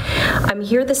Schools. I'm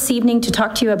here this evening to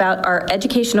talk to you about our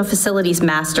Educational Facilities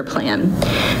Master Plan.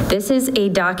 This is a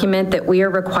document that we are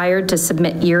required to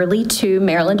submit yearly to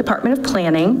Maryland Department of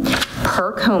Planning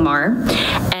per COMAR,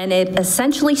 and it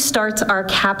essentially starts our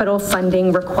capital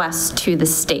funding requests to the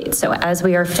state. So as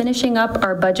we are finishing up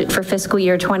our budget for fiscal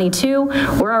year 22,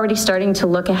 we're already starting to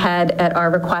look ahead at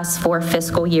our requests for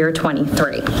fiscal year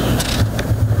 23.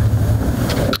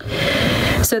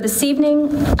 So this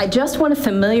evening, I just want to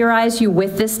familiarize you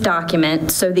with this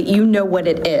document so that you know what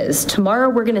it is. Tomorrow,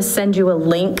 we're going to send you a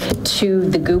link to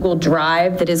the Google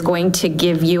Drive that is going to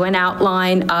give you an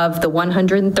outline of the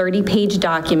 130-page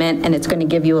document, and it's going to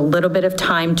give you a little bit of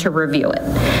time to review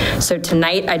it. So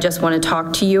tonight, I just want to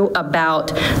talk to you about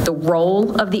the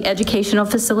role of the Educational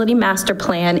Facility Master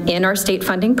Plan in our state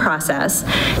funding process,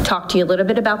 talk to you a little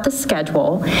bit about the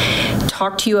schedule,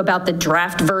 talk to you about the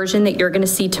draft version that you're going to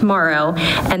see tomorrow,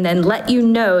 and then let you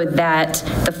know that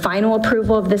the final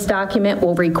approval of this document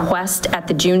will request at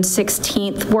the June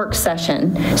 16th work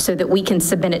session so that we can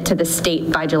submit it to the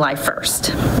state by July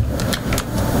 1st.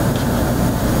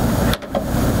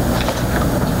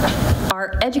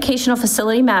 Our Educational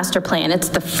Facility Master Plan, it's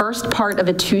the first part of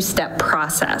a two-step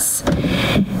process.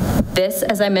 This,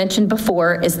 as I mentioned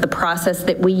before, is the process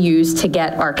that we use to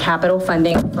get our capital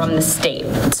funding from the state.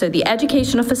 So the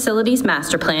Educational Facilities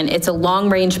Master Plan, it's a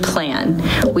long-range plan.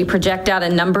 We project out a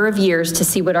number of years to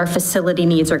see what our facility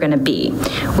needs are going to be.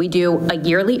 We do a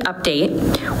yearly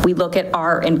update. We look at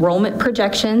our enrollment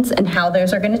projections and how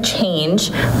those are going to change,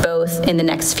 both in the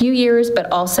next few years, but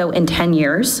also in 10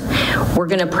 years. We're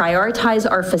going to prioritize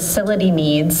our facility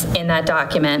needs in that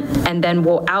document, and then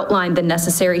we'll outline the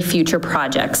necessary future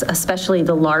projects, especially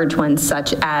the large ones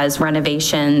such as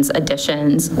renovations,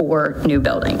 additions, or new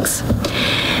buildings.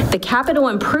 The capital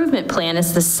improvement plan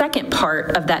is the second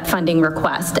part of that funding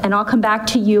request, and I'll come back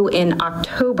to you in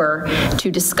October to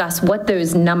discuss what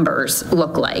those numbers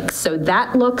look like. So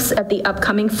that looks at the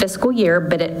upcoming fiscal year,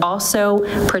 but it also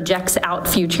projects out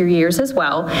future years as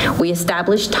well. We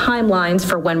establish timelines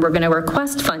for when we're going to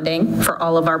request funding for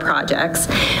all of our projects.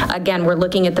 Again, we're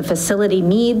looking at the facility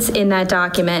needs in that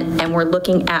document, and we're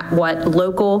looking at what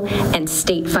local and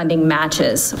state funding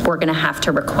matches we're going to have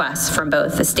to request from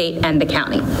both the state and the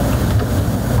county.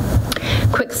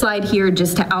 Quick slide here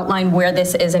just to outline where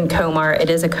this is in COMAR. It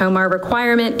is a COMAR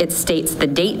requirement. It states the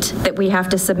date that we have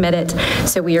to submit it,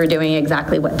 so we are doing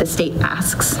exactly what the state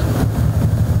asks.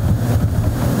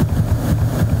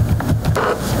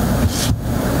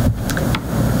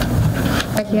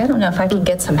 Becky, I don't know if I can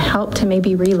get some help to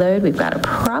maybe reload. We've got a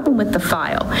problem with the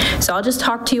file. So I'll just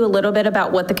talk to you a little bit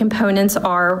about what the components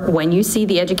are when you see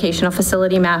the Educational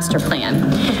Facility Master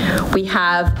Plan. We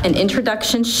have an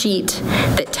introduction sheet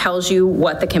that tells you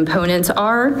what the components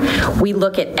are. We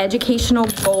look at educational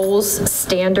goals,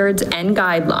 standards, and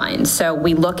guidelines. So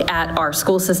we look at our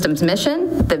school system's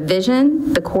mission, the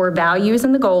vision, the core values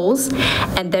and the goals,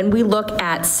 and then we look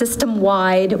at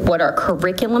system-wide what our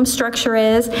curriculum structure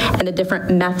is and the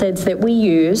different methods that we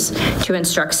use to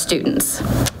instruct students.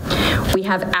 We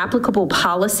have applicable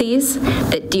policies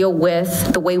that deal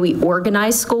with the way we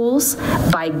organize schools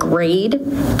by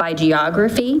grade, by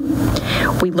geography.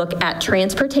 We look at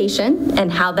transportation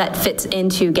and how that fits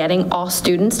into getting all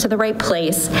students to the right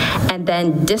place, and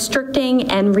then districting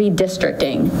and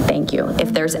redistricting. Thank you.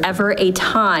 If there's ever a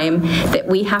time that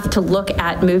we have to look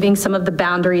at moving some of the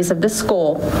boundaries of the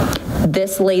school,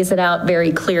 this lays it out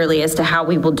very clearly as to how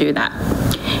we will do that.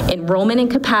 Enrollment and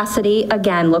capacity,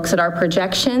 again, looks at our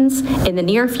projections in the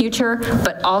near future,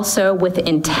 but also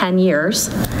within 10 years.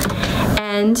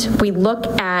 And we look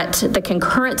at the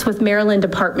concurrence with Maryland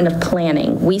Department of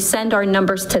Planning. We send our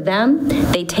numbers to them.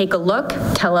 They take a look,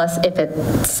 tell us if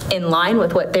it's in line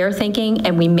with what they're thinking,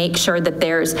 and we make sure that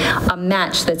there's a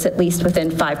match that's at least within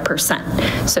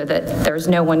 5%, so that there's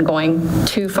no one going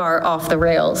too far off the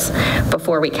rails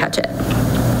before we catch it.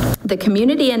 The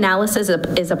community analysis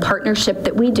is a partnership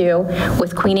that we do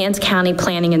with Queen Anne's County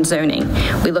Planning and Zoning.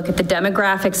 We look at the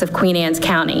demographics of Queen Anne's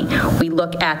County. We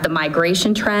look at the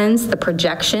migration trends, the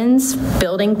projections,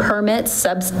 building permits,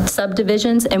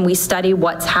 subdivisions, and we study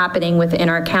what's happening within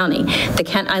our county. The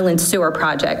Kent Island Sewer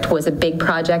Project was a big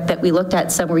project that we looked at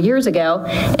several years ago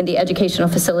in the Educational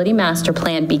Facility Master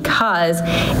Plan because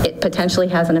it potentially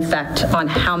has an effect on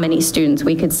how many students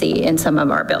we could see in some of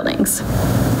our buildings.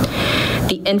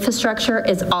 The infrastructure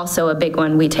is also a big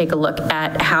one. We take a look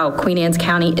at how Queen Anne's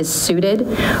County is suited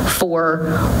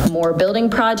for more building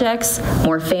projects,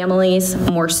 more families,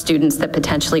 more students that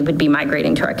potentially would be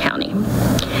migrating to our county.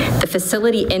 The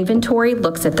facility inventory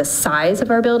looks at the size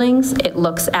of our buildings. It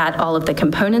looks at all of the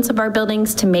components of our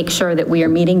buildings to make sure that we are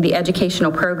meeting the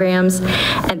educational programs,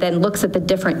 and then looks at the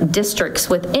different districts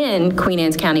within Queen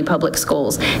Anne's County Public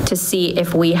Schools to see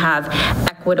if we have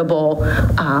equitable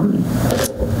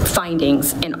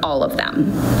findings in all of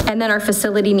them. And then our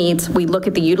facility needs, we look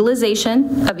at the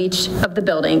utilization of each of the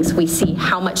buildings. We see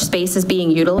how much space is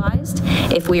being utilized.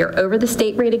 If we are over the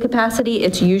state rated capacity,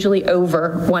 it's usually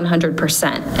over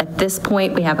 100%. At this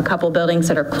point, we have a couple buildings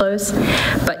that are close,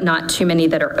 but not too many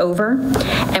that are over.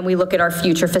 And we look at our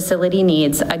future facility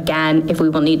needs, again, if we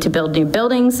will need to build new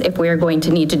buildings, if we are going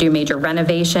to need to do major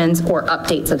renovations or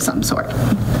updates of some sort.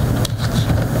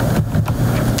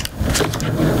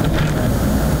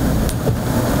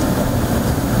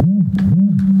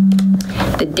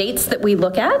 The dates that we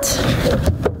look at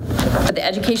for the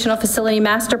Educational Facility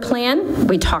Master Plan,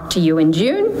 we talk to you in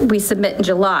June, we submit in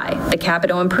July. The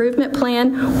Capital Improvement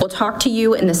Plan, we'll talk to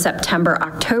you in the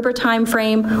September-October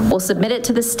timeframe. We'll submit it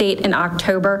to the state in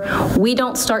October. We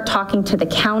don't start talking to the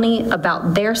county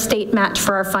about their state match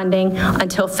for our funding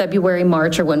until February,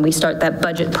 March, or when we start that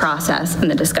budget process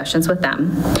and the discussions with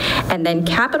them. And then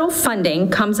capital funding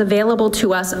comes available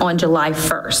to us on July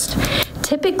 1st.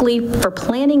 Typically, for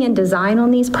planning and design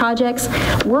on these projects,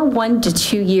 we're 1 to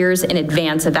 2 years in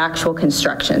advance of actual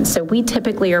construction. So we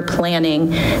typically are planning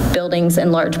buildings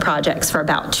and large projects for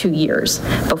about 2 years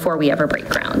before we ever break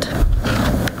ground.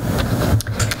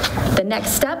 The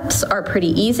next steps are pretty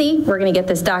easy. We're going to get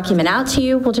this document out to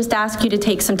you. We'll just ask you to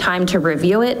take some time to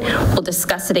review it. We'll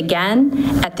discuss it again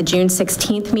at the June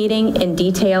 16th meeting in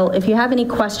detail. If you have any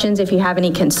questions, if you have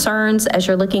any concerns as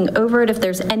you're looking over it, if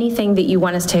there's anything that you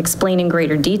want us to explain in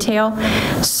greater detail,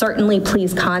 certainly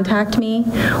please contact me.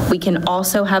 We can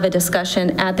also have a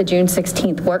discussion at the June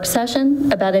 16th work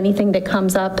session about anything that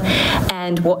comes up,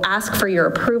 and we'll ask for your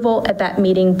approval at that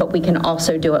meeting, but we can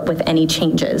also do it with any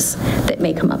changes that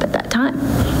may come up at that time. Are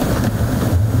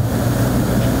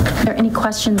there any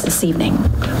questions this evening?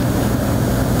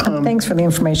 Thanks for the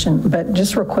information, but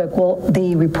just real quick, will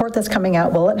the report that's coming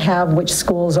out, will it have which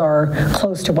schools are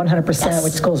close to 100%, yes.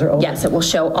 Which schools are over? Yes, it will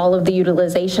show all of the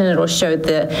utilization, it'll show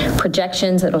the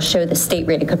projections, it'll show the state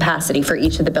rated capacity for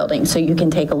each of the buildings, so you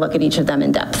can take a look at each of them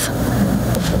in depth.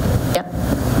 Yep.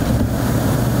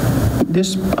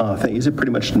 This thing, is it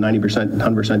pretty much 90%,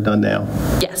 100% done now?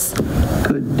 Yes.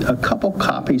 Could a couple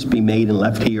copies be made and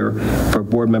left here for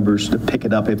board members to pick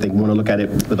it up if they want to look at it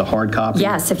with a hard copy?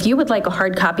 Yes, if you would like a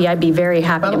hard copy, I'd be very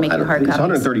happy to make you hard It's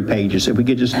copies. 130 pages. If we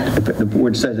could just, if the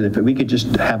board says it, if we could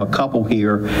just have a couple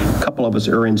here, a couple of us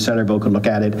are in Centerville could look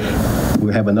at it.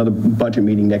 We have another budget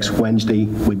meeting next Wednesday.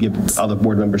 We'd give other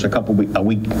board members a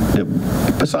week,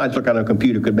 besides look on a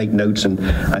computer, could make notes, and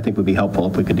I think would be helpful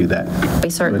if we could do that. We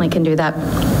certainly can do that.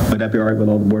 Would that be all right with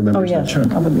all the board Oh, members? yeah, sure.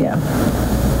 Yeah.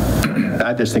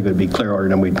 I just think it would be clearer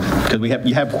than because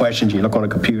you have questions, you look on a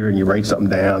computer and you write something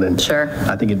down, and Sure.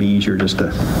 I think it'd be easier just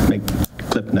to make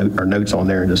clip note or notes on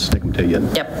there and just stick them to you.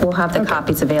 Yep, we'll have the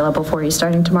copies available for you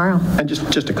starting tomorrow. And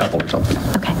just a couple or something.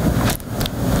 Okay.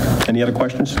 Any other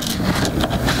questions?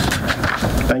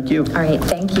 Thank you. All right,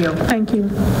 thank you. Thank you.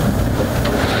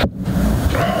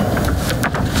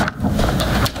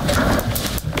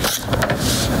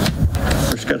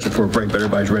 We're scheduled for a break, but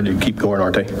everybody's ready to keep going,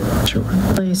 aren't they? Sure.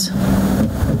 Please.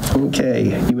 Okay,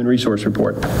 Human Resource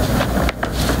Report.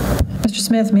 Mr.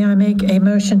 Smith, may I make a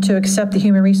motion to accept the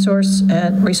Human Resources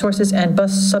and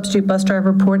Substitute Bus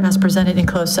Driver Report as presented in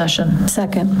closed session?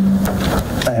 Second.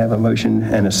 I have a motion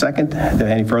and a second.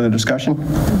 Any further discussion?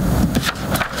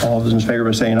 All those in favor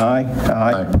by saying aye?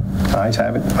 Aye. Ayes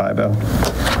have it, 5-0.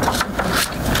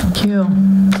 Thank you.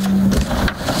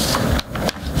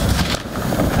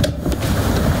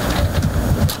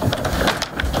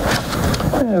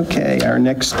 Okay, our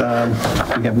next, we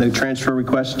have no transfer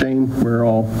requests, Jane. We're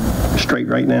all straight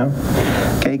right now.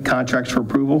 Okay, contracts for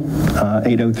approval,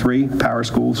 803, Power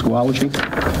School, Schoology.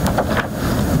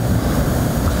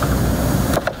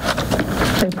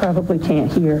 They probably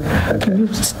can't hear. Can you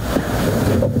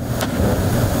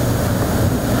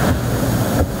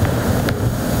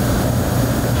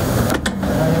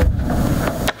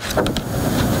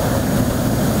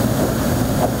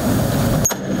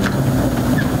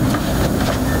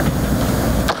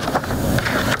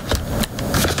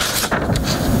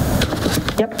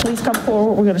Yep, please come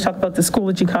forward. We're going to talk about the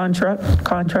Schoology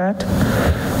contract.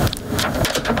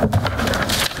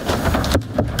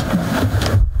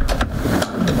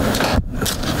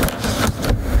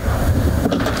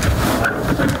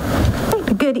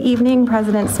 Good evening,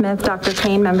 President Smith, Dr.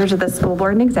 Kane, members of the school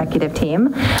board and executive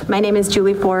team. My name is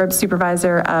Julie Forbes,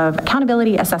 Supervisor of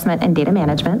Accountability, Assessment, and Data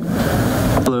Management.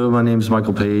 Hello, my name is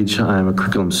Michael Page. I'm a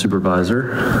curriculum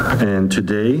supervisor, and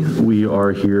today we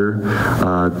are here.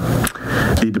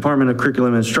 The Department of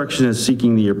Curriculum Instruction is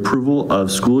seeking the approval of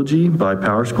Schoology by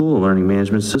Power School, a learning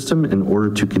management system, in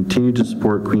order to continue to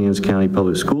support Queen Anne's County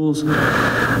Public Schools.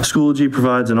 Schoology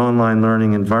provides an online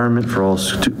learning environment for all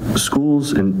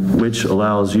schools, in which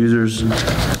allows users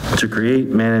to create,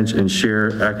 manage, and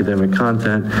share academic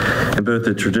content in both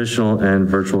the traditional and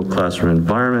virtual classroom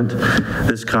environment.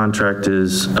 This contract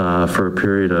is for a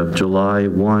period of July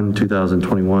 1,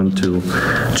 2021 to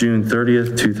June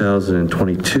 30th,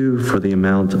 2022 for the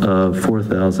amount of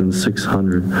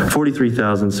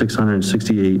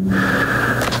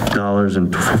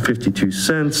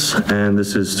 $43,668.52, and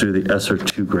this is through the ESSER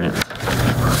 2 grant.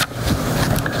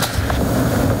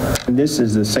 And this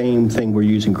is the same thing we're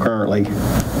using currently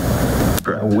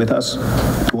with us,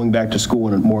 going back to school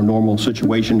in a more normal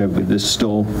situation. Is this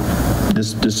still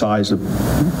this size of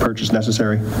purchase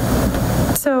necessary?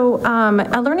 So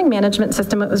a learning management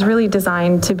system, it was really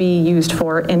designed to be used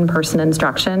for in-person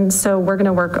instruction. So we're going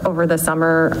to work over the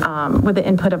summer with the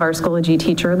input of our Schoology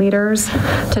teacher leaders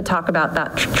to talk about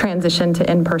that transition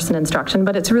to in-person instruction.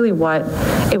 But it's really what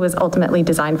it was ultimately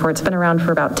designed for. It's been around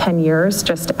for about 10 years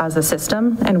just as a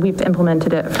system, and we've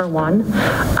implemented it for one.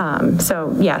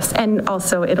 So yes, and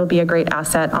also it'll be a great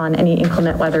asset on any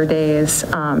inclement weather days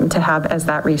to have as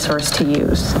that resource to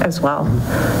use as well.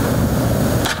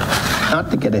 Not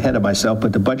to get ahead of myself,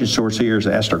 but the budget source here is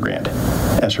the ESSER grant,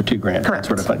 ESSER 2 grant. Correct.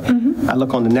 That sort of thing. I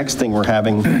look on the next thing we're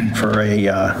having for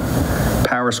a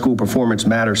Power School Performance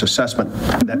Matters assessment.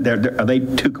 Are they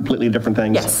two completely different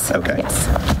things? Yes. Okay. Yes.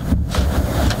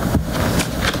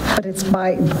 But it's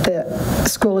by, the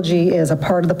Schoology is a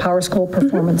part of the Power School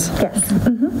Performance? Yes.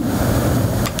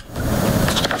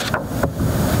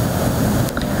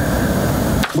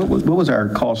 What was our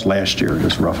cost last year,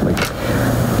 just roughly?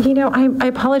 You know, I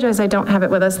apologize, I don't have it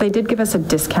with us. They did give us a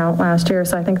discount last year,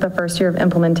 so I think the first year of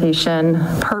implementation,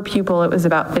 per pupil, it was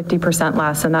about 50%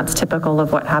 less, and that's typical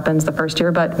of what happens the first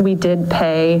year, but we did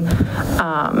pay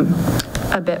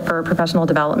a bit for professional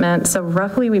development. So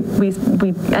roughly,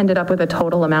 we ended up with a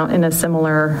total amount in a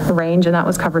similar range, and that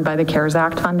was covered by the CARES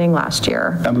Act funding last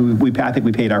year. I mean, I think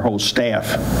we paid our whole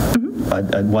staff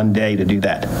one day to do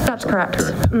that. That's correct.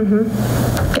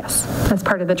 Yes, as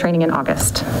part of the training in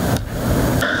August.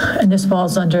 And this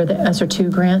falls under the ESSER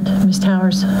 2 grant, Ms.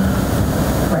 Towers?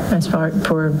 As far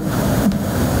for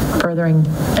furthering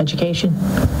education.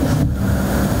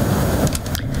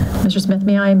 Mr. Smith,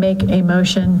 may I make a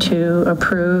motion to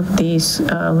approve the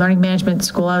Learning Management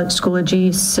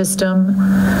Schoology System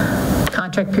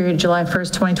contract period July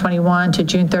 1st, 2021 to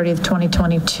June 30th,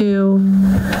 2022,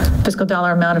 fiscal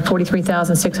dollar amount of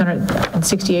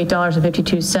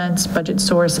 $43,668.52, budget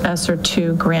source ESSER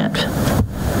 2 grant.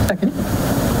 Second.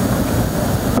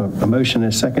 A motion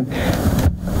and a second.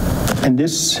 And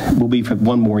this will be for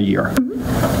one more year.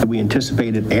 Do we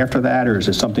anticipate it after that, or is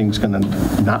it something that's going to,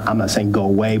 I'm not saying go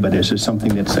away, but is it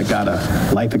something that's got a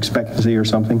life expectancy or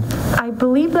something? I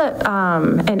believe that,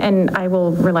 and I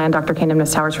will rely on Dr. Kane and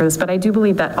Ms. Towers for this, but I do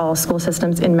believe that all school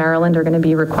systems in Maryland are going to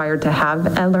be required to have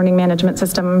a learning management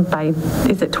system by,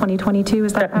 is it 2022?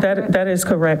 Is that accurate? That is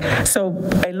correct. So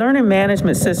a learning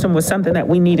management system was something that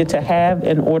we needed to have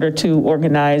in order to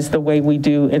organize the way we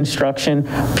do instruction,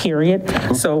 period.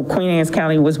 So Queen Anne's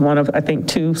County was one of, I think,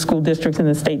 2 school districts in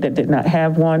the state that did not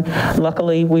have one.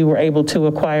 Luckily, we were able to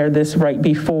acquire this right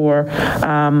before,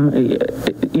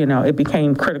 it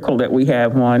became critical that we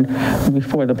have one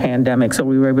before the pandemic, so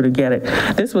we were able to get it.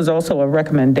 This was also a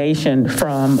recommendation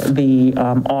from the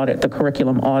audit, the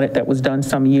curriculum audit that was done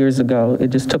some years ago. It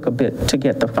just took a bit to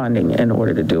get the funding in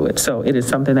order to do it. So it is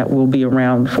something that will be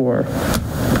around for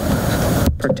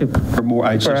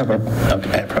more. Forever.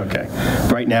 Okay.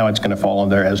 Right now, it's going to fall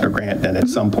under ESSER grant, and at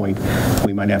some point,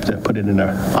 we might have to put it in an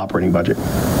operating budget.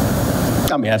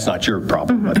 I mean, that's not your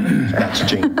problem, but that's a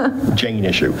Jane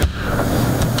issue.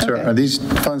 So are these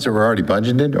funds that were already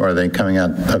budgeted, or are they coming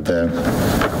out of the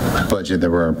budget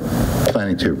that we're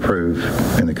planning to approve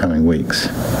in the coming weeks?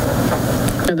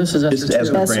 Yeah, this is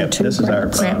ESSER grant. This is our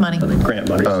grant money. Grant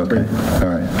money. Oh, okay.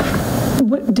 All right.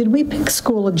 Did we pick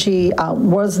Schoology?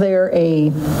 Was there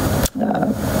a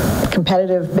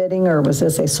competitive bidding, or was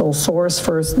this a sole source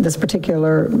for this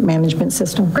particular management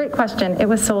system? Great question. It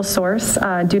was sole source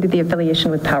due to the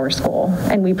affiliation with Power School,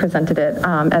 and we presented it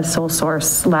as sole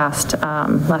source last, I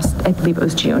believe it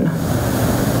was June.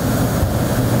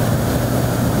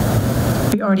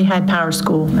 We already had Power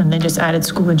School, and they just added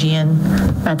Schoology in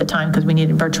at the time because we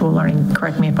needed virtual learning.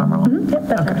 Correct me if I'm wrong. Mm-hmm. Yep,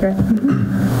 that's accurate.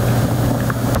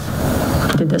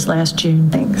 Did this last June.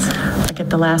 Thanks. Like at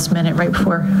the last minute, right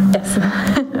before. Yes.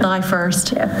 July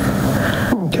 1st. Yeah.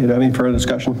 Okay, do I have any further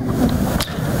discussion?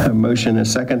 A motion and a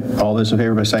second. All those in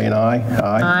favor by saying aye.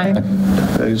 Aye.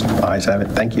 Opposed? Ayes have it.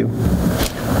 Thank you.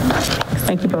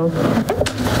 Thank you both.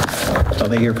 Are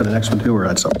they here for the next one too, or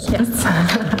that's all? Yes.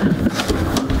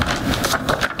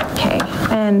 Okay,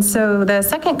 and so the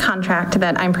second contract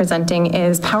that I'm presenting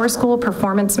is Power School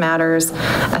Performance Matters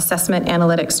Assessment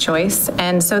Analytics Choice.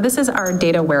 And so this is our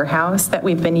data warehouse that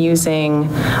we've been using,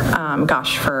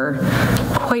 for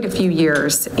quite a few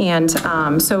years. And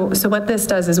so what this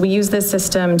does is we use this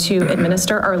system to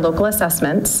administer our local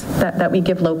assessments that we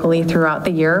give locally throughout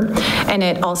the year. And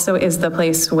it also is the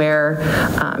place where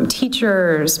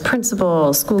teachers,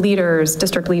 principals, school leaders,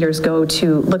 district leaders go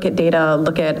to look at data,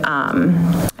 look at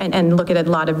and look at a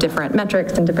lot of different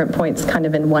metrics and different points kind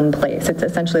of in one place. It's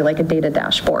essentially like a data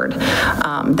dashboard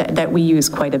that we use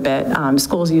quite a bit.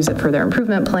 Schools use it for their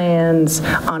improvement plans,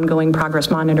 ongoing progress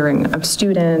monitoring of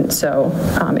students. So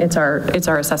it's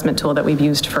our assessment tool that we've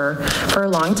used for a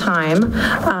long time.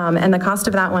 And the cost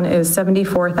of that one is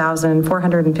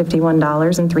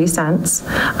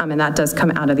 $74,451.03. And that does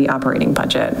come out of the operating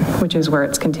budget, which is where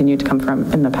it's continued to come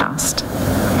from in the past.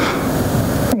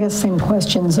 I guess same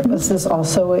questions. Was this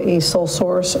also a sole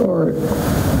source, or?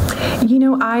 You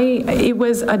know, it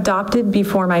was adopted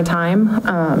before my time,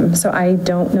 so I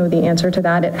don't know the answer to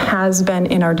that. It has been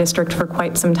in our district for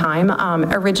quite some time.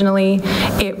 Originally,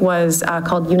 it was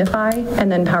called Unify,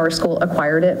 and then Power School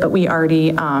acquired it, but we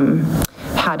already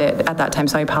had it at that time,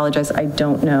 so I apologize. I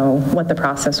don't know what the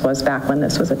process was back when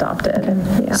this was adopted.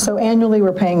 Okay. Yeah. So annually,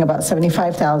 we're paying about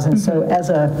 $75,000. So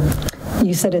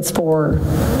you said it's for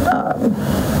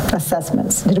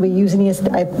assessments. Did we use any?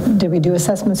 Did we do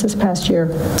assessments this past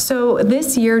year? So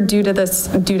this year, due to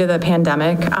the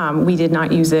pandemic, we did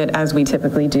not use it as we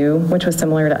typically do, which was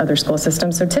similar to other school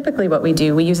systems. So typically, what we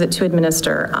do, we use it to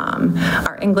administer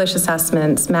our English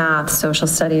assessments, math, social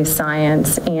studies,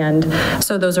 science, and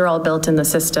so those are all built in the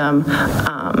system,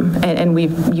 and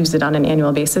we've used it on an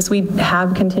annual basis. We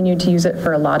have continued to use it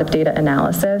for a lot of data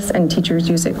analysis, and teachers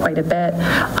use it quite a bit.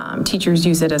 Teachers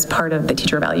use it as part of the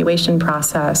teacher evaluation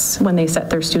process. process when they set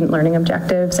their student learning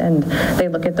objectives, and they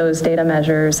look at those data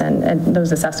measures, and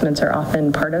those assessments are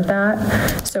often part of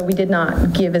that. So we did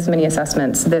not give as many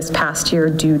assessments this past year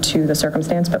due to the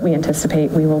circumstance, but we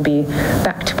anticipate we will be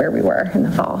back to where we were in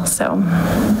the fall. So.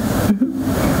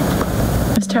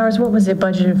 Ms. Towers, what was it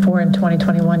budgeted for in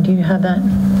 2021? Do you have that?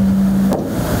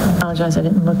 I apologize, I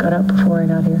didn't look it up before I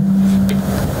got here.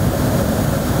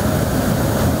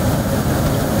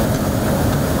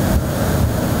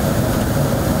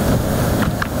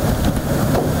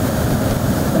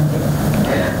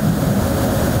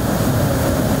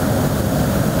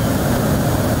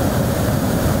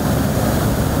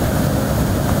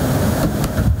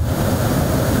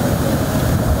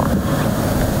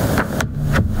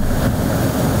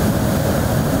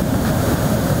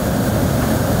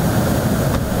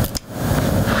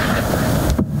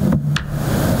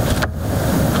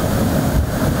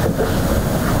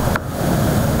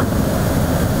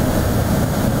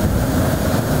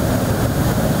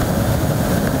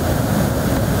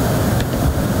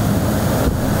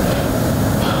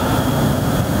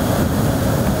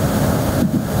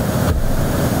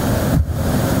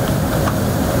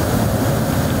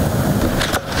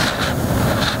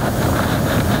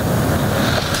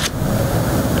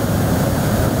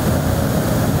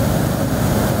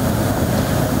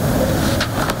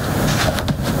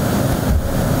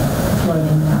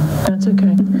 That's okay.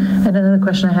 And another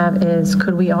question I have is,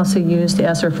 could we also use the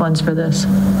ESSER funds for this?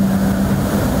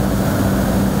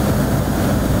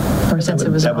 Or since it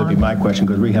was That would be my question,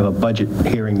 because we have a budget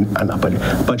hearing, not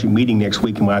budget meeting next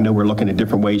week, and I know we're looking at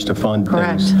different ways to fund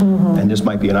things. And this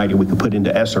might be an idea we could put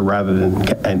into ESSER rather than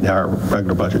in our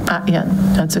regular budget. Yeah,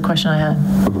 that's a question I had.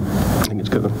 I think it's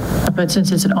good. But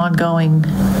since it's an ongoing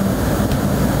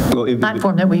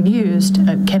platform that we've used,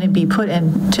 can it be put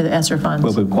into the ESSER funds?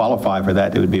 Well, if we qualify for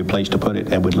that, there would be a place to put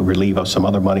it and would relieve us some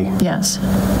other money. Yes.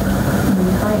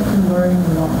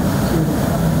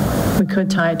 We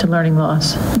could tie it to learning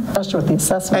loss. Especially with the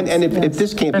assessments. And if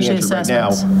this can't be answered right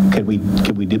now, could we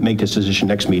make this decision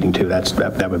next meeting too?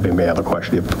 That would be my other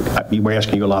question. We're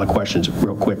asking you a lot of questions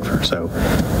real quick, so.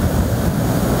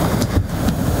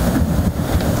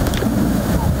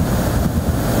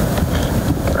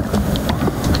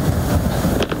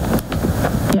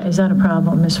 Is that a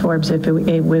problem, Ms. Forbes, if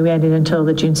we waited until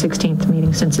the June 16th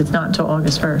meeting, since it's not until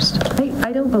August 1st?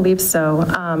 I don't believe so.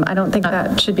 I don't think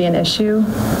that should be an issue.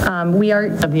 We are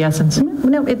of the essence.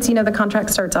 No, it's, the contract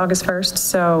starts August 1st,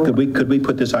 so. Could we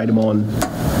put this item on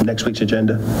next week's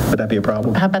agenda? Would that be a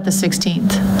problem? How about the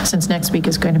 16th, since next week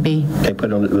is going to be? Okay,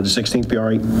 put it on the 16th, be all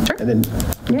right? Sure. And then.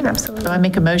 Yeah, absolutely. So I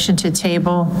make a motion to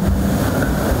table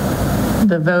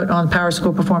the vote on Power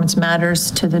School Performance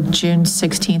Matters to the June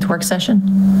 16th work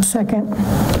session. Second.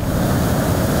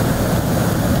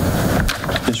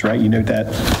 Ms. Wright, you note that?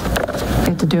 We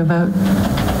have to do a vote.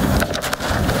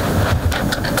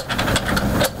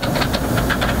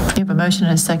 You have a motion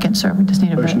and a second, sir. We just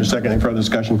need a vote. Motion and a second. Any further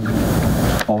discussion?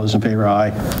 All those in favor,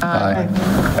 aye. Aye.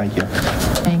 Thank you.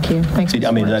 Thank you. Thanks.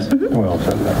 I mean, that, well.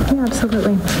 Yeah,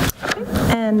 absolutely.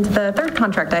 And the third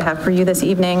contract I have for you this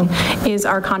evening is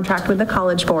our contract with the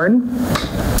College Board.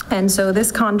 And so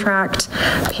this contract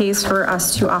pays for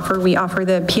us to we offer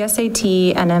the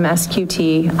PSAT and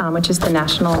MSQT, which is the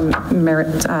National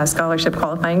Merit Scholarship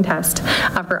Qualifying Test,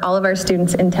 for all of our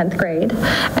students in 10th grade.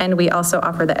 And we also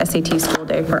offer the SAT school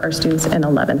day for our students in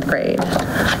 11th grade.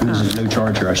 This is no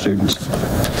charge for our students.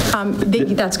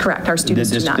 That's correct. Our students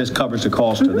do not. This covers the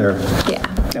cost of their. Yeah.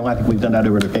 And I think we've done that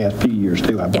over the past few years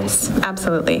too. Yes,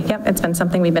 absolutely. Yep, it's been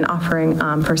something we've been offering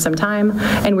for some time,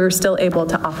 and we were still able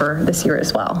to offer this year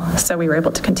as well. So we were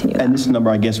able to continue that. And this number,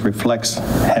 I guess, reflects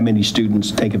how many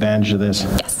students take advantage of this?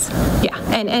 Yes. Yeah,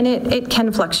 and it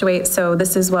can fluctuate. So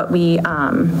this is what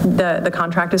the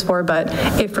contract is for, but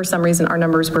if for some reason our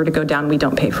numbers were to go down, we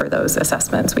don't pay for those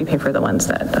assessments. We pay for the ones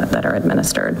that are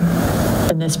administered.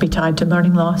 Can this be tied to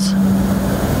learning loss?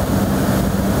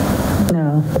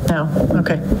 No. No,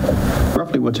 okay.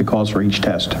 Roughly what's it cost for each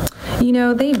test?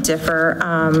 They differ.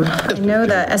 I know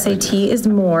the SAT is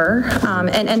more,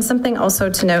 and something also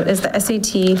to note is the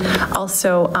SAT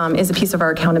also is a piece of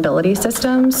our accountability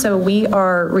system. So we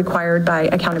are required by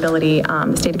accountability,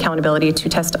 state accountability, to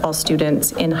test all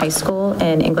students in high school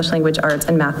in English language arts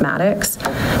and mathematics.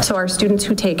 So our students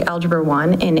who take Algebra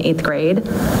 1 in 8th grade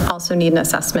also need an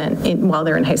assessment while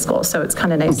they're in high school. So it's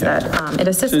kind of nice that it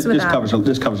assists with that.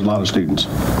 This covers a lot of students.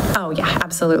 Oh yeah,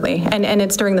 absolutely. And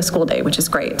it's during the school day, which is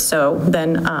great. So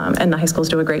then, and the high schools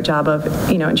do a great job of,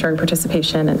 ensuring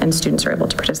participation, and students are able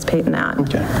to participate in that.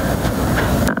 Okay.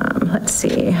 Let's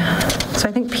see. So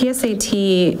I think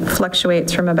PSAT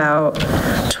fluctuates from about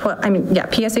 12,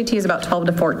 PSAT is about 12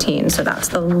 to 14, so that's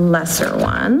the lesser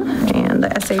one, and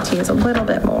the SAT is a little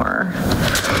bit more.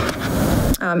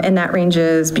 And that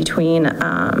ranges between,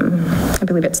 I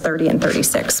believe it's 30 and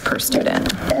 36 per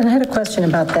student. And I had a question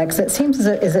about that, because it seems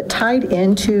as is it tied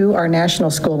into our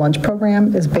National School Lunch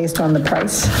Program, is based on the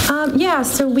price? Yeah,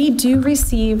 so we do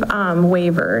receive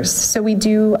waivers. So we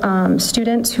do,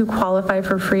 students who qualify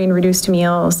for free and reduced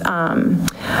meals,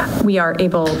 we are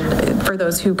able, for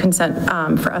those who consent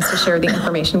for us to share the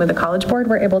information with the College Board,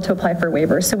 we're able to apply for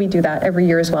waivers. So we do that every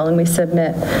year as well, and we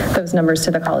submit those numbers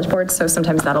to the College Board, so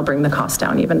sometimes that'll bring the cost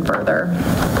down even further.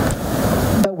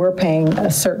 But we're paying a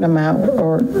certain amount,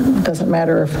 or doesn't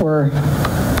matter if we're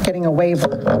getting a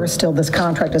waiver, or still this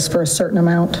contract is for a certain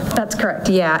amount? That's correct,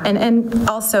 yeah. And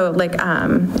also, like,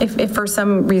 if for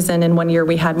some reason in one year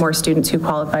we had more students who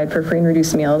qualified for free and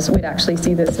reduced meals, we'd actually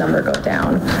see this number go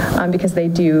down because they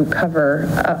do cover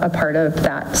a part of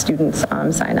that student's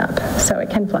sign up. So it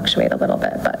can fluctuate a little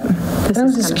bit, but this I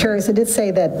was is just curious, it did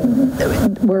say that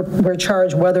we're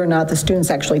charged whether or not the students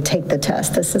actually take the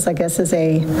test. This is, I guess, is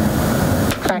a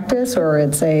practice, or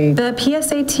it's a... The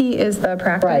PSAT is the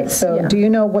practice. Right, so yeah. Do you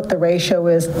know what the ratio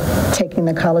is taking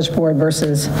the College Board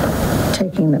versus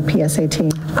taking the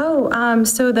PSAT?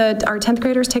 So our 10th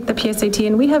graders take the PSAT,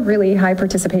 and we have really high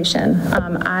participation.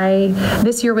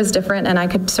 This year was different, and I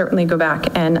could certainly go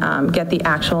back and get the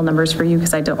actual numbers for you,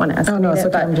 because I don't want to estimate it's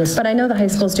okay. But I know the high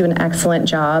schools do an excellent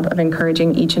job of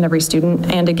encouraging each and every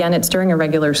student, and again, it's during a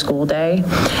regular school day.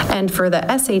 And for the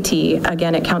SAT,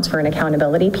 again, it counts for an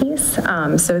accountability piece.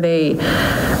 So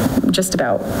just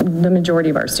about the majority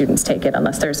of our students take it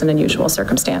unless there's an unusual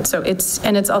circumstance. So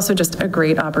it's also just a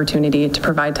great opportunity to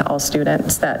provide to all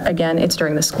students that, again, it's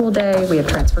during the school day, we have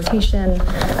transportation,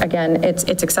 again,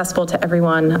 it's accessible to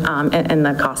everyone, and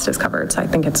the cost is covered. So I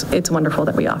think it's wonderful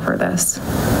that we offer this.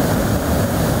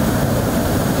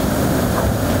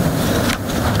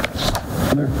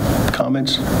 Other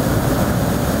comments?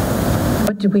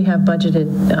 What did we have budgeted,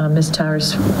 Ms.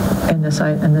 Towers, in this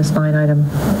line item?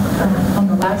 On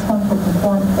the last one for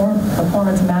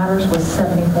performance matters was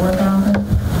 $74,000,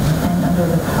 and under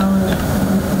the college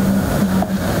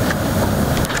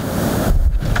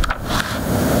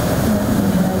we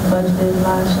had budgeted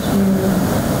last year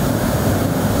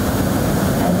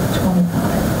at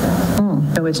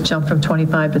 $25,000. So it's jumped from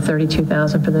 25 to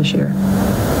 32,000 for this year.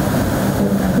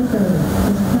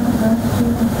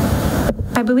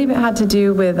 I believe it had to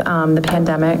do with the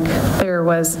pandemic.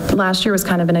 Last year was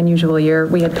kind of an unusual year.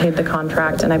 We had paid the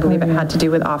contract, and I believe it had to do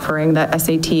with offering the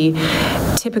SAT.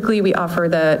 Typically, we offer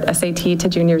the SAT to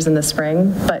juniors in the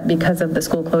spring, but because of the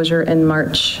school closure in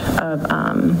March of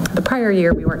the prior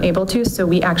year, we weren't able to, so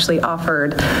we actually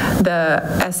offered the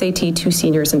SAT to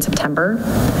seniors in September.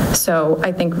 So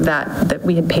I think that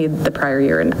we had paid the prior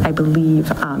year, and I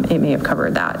believe it may have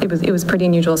covered that. It was pretty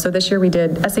unusual. So this year we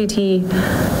did SAT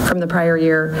from the prior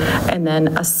year, and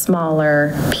then a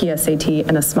smaller PSAT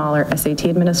and a smaller SAT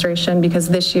administration, because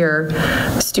this year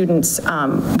students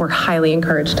were highly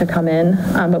encouraged to come in,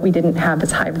 but we didn't have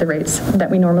as high of the rates that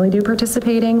we normally do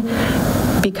participating,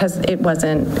 because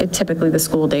typically the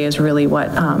school day is really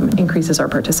what increases our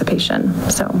participation.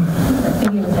 So.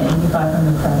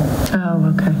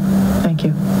 Oh, okay. Thank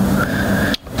you.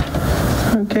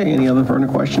 Okay, any other further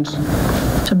questions?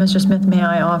 So, Mr. Smith, may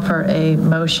I offer a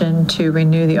motion to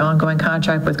renew the ongoing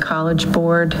contract with College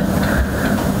Board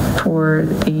for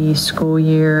the school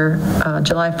year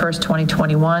July 1st,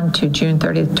 2021 to June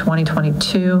 30th,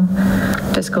 2022.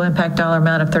 Fiscal impact dollar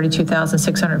amount of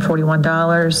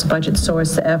 $32,641. Budget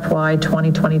source the FY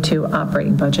 2022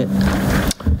 operating budget.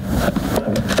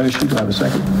 Motion, do I have a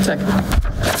second? Second.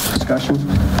 Discussion?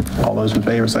 All those in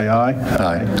favor say aye.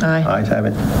 Aye. Aye. Ayes have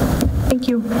it. Thank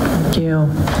you. Thank you.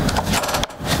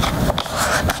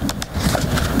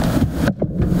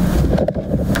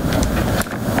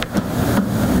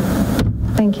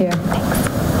 Thank you.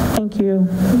 Thank you.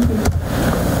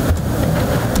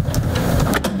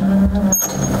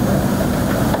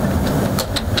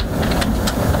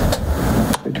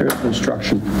 Material of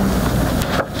instruction.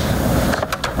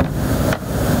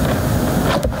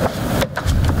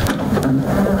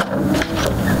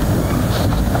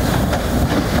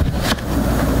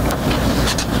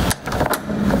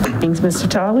 Thanks, Mr.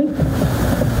 Tolley.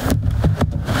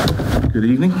 Good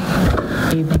evening.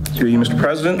 Good evening, Mr.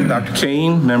 President, Dr.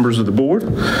 Kane, members of the board.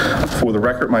 For the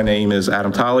record, my name is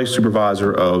Adam Tolley,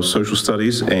 Supervisor of Social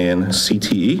Studies and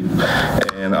CTE,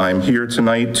 and I'm here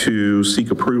tonight to seek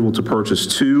approval to purchase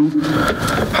 2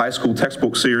 high school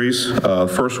textbook series.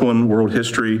 First one, World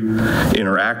History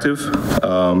Interactive,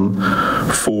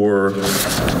 for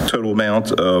total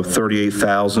amount of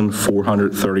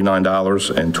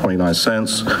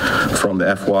 $38,439.29 from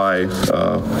the FY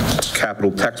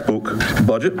capital textbook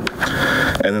budget.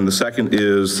 And then the second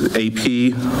is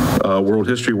AP World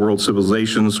History, World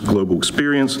Civilizations, Global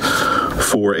Experience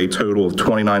for a total of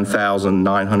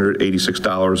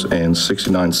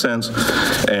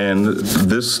 $29,986.69. And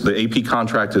the AP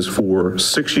contract is for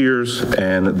 6 years,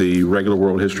 and the regular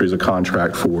World History is a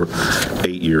contract for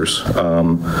 8 years.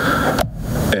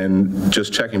 And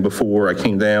just checking before I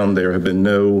came down, there have been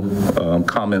no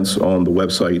comments on the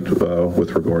website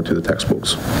with regard to the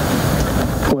textbooks.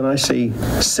 When I see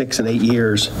 6 and 8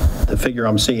 years, the figure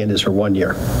I'm seeing is for 1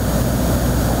 year.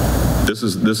 This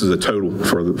is a total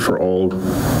for all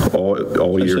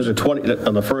years. So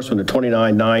on the first one, the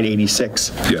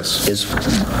 29,986. Yes.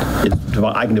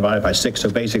 I can divide it by 6. So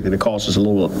basically, the cost is a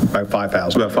little about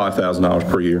 $5,000. About $5,000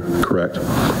 per year, correct.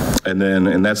 And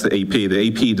that's the AP. The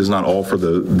AP does not offer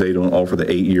they don't offer the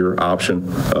 8-year option.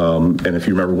 And if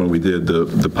you remember when we did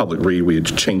the public read, we had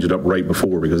changed it up right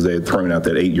before because they had thrown out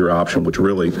that 8-year option, which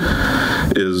really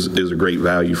is a great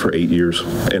value for 8 years.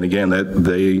 And again,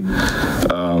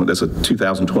 that's a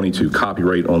 2022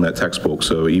 copyright on that textbook.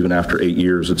 So even after 8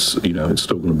 years, it's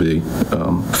still going to be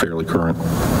fairly current.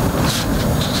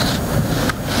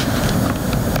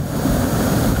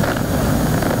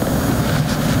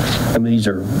 These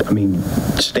are,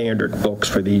 standard books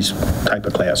for these type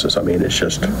of classes. It's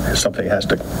just something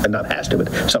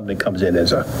something comes in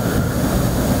as a.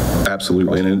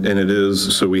 Absolutely, and it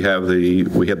is. So we have the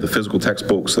physical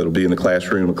textbooks that'll be in the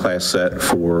classroom, a class set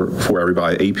for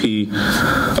everybody. AP,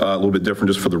 a little bit different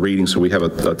just for the reading. So we have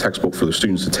a textbook for the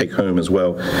students to take home as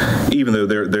well. Even though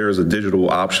there is a digital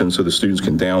option, so the students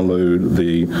can download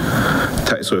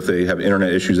so if they have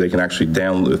internet issues, they can actually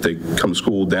download. If they come to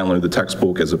school, download the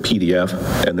textbook as a PDF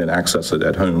and then access it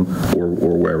at home or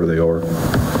wherever they are. A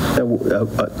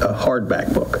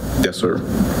hardback book. Yes, sir.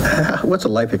 What's the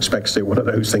life expectancy of one of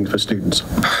those things for students?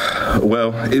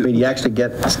 Well, you actually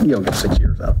get 6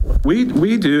 years out of it.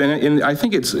 We do, and I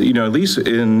think it's at least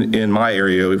in my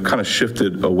area, we've kind of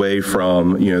shifted away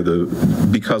from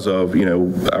because of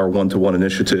our one-to-one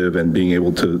initiative and being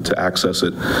able to access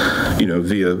it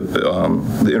via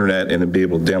the internet and then be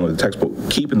able to download the textbook.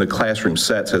 Keeping the classroom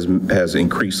sets has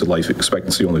increased the life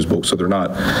expectancy on those books, so they're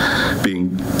not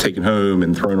being taken home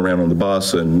and thrown around on the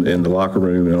bus and in the locker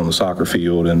room and on the soccer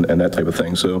field and that type of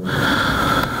thing. So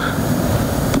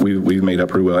we've made up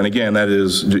pretty well. And again, that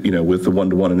is, with the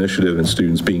one-to-one initiative and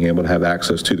students being able to have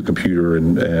access to the computer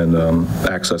and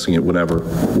accessing it whenever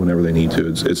they need to,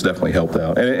 it's definitely helped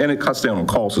out. And it cuts down on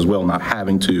costs as well, not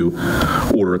having to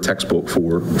order a textbook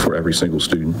for every single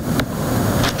student.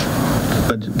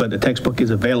 But the textbook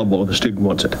is available if the student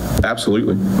wants it.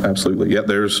 Absolutely, absolutely. Yeah,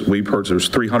 there's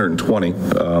 320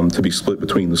 to be split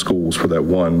between the schools for that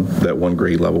one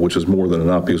grade level, which is more than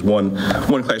enough because one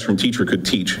classroom teacher could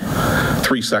teach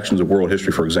 3 sections of world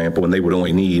history, for example, and they would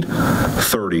only need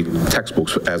 30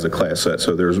 textbooks as a class set.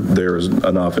 So there's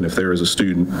enough, and if there is a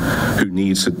student who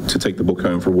needs to take the book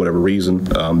home for whatever reason,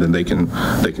 then they can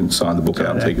sign the book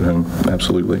out and take it home.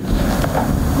 Absolutely.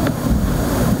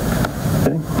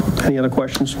 Any other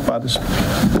questions by this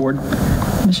board?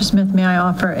 Mr. Smith, may I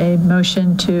offer a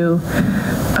motion to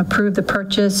approve the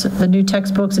purchase of the new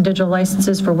textbooks and digital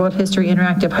licenses for World History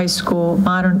Interactive High School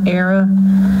Modern Era,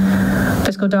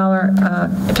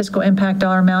 fiscal impact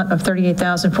dollar amount of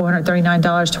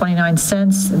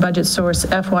 $38,439.29, budget source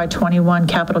FY21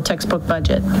 capital textbook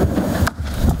budget.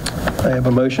 I have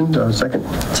a motion. Second?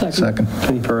 Second.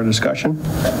 Any further discussion?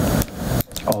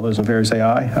 All those in favor say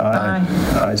aye. Aye.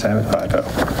 Ayes have it, 5-0.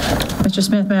 Mr.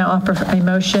 Smith, may I offer a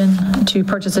motion to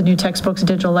purchase the new textbooks and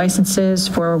digital licenses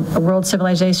for World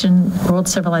Civilizations,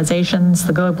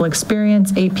 the Global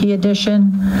Experience, AP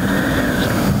edition.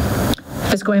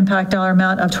 Fiscal impact dollar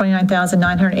amount of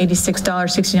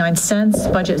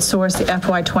 $29,986.69. Budget source, the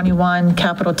FY21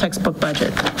 capital textbook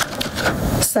budget.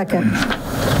 Second.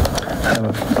 I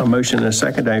have a motion and a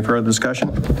second. Any further discussion?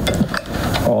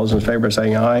 All those in favor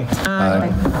saying aye.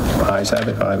 Aye. Ayes have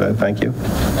it, 5-0. Thank you.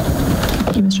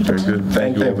 Thank you, Mr. Tolley. Very good.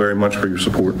 Thank you all very much for your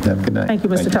support. Have a good night. Thank you,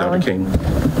 Mr. Tolley. Dr. King.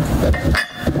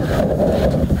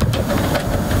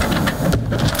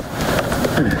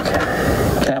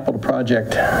 Capital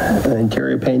project,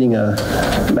 interior painting,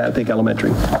 Mathick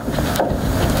Elementary.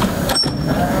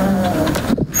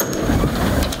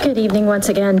 Good evening once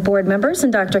again, board members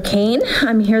and Dr. Kane.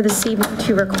 I'm here this evening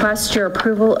to request your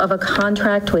approval of a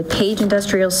contract with Page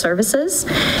Industrial Services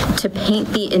to paint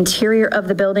the interior of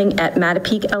the building at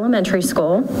Mattapique Elementary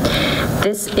School.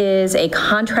 This is a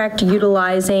contract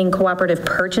utilizing cooperative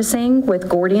purchasing with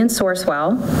Gordian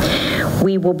Sourcewell.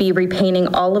 We will be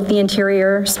repainting all of the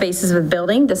interior spaces of the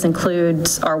building. This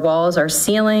includes our walls, our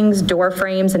ceilings, door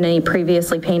frames, and any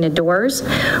previously painted doors.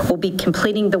 We'll be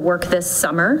completing the work this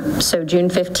summer, so June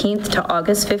 15th to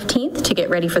August 15th, to get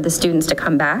ready for the students to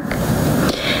come back.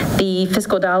 The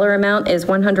fiscal dollar amount is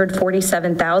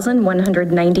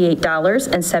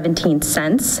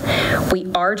 $147,198.17.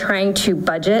 We are trying to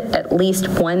budget at least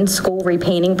one school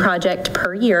repainting project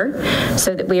per year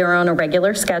so that we are on a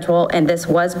regular schedule, and this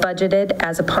was budgeted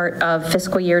as a part of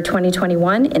fiscal year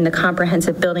 2021 in the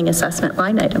comprehensive building assessment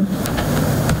line item.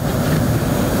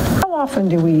 How often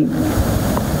do we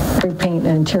repaint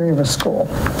an interior of a school?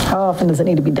 How often does it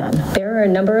need to be done? There are a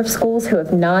number of schools who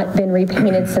have not been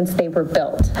repainted since they were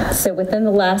built. So within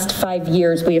the last 5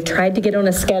 years, we have tried to get on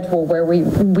a schedule where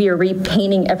we are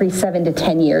repainting every 7 to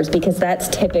 10 years, because that's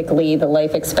typically the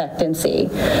life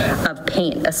expectancy of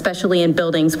paint, especially in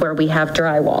buildings where we have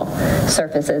drywall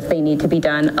surfaces. They need to be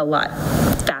done a lot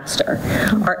faster.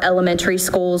 Our elementary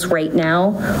schools right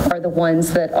now are the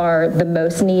ones that are the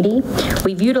most needy.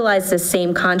 We've utilized this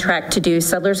same contract to do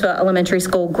Sudlersville Elementary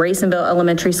School, Graysonville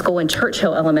Elementary School, and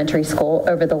Churchill Elementary School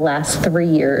over the last 3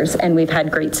 years, and we've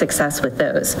had great success with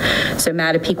those. So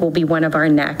Mattapique will be one of our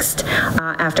next.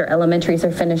 After elementaries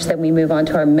are finished, then we move on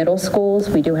to our middle schools.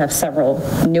 We do have several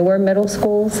newer middle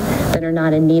schools that are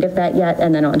not in need of that yet,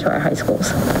 and then on to our high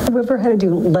schools. Have we ever had to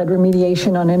do lead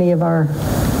remediation on any of our?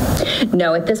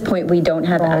 No, at this point, we don't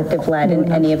have active lead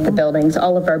in any of the buildings.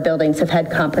 All of our buildings have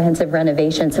had comprehensive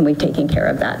renovations, and we've taken care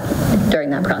of that during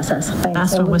that process.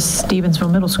 Last one was Stevensville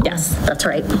Middle School. Yes, that's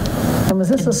right. And was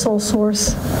this a sole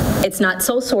source? It's not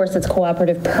sole source, it's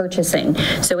cooperative purchasing.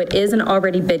 So it is an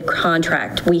already bid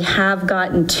contract. We have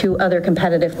gotten 2 other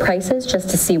competitive prices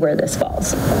just to see where this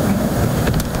falls.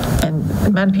 And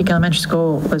Mattapique Elementary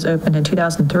School was opened in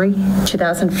 2003?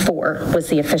 2004 was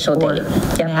the official date.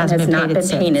 Yep, and has not been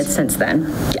painted since then.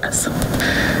 Yes.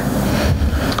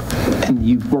 And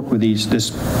you've worked with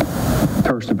this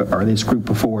person or this group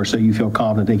before, so you feel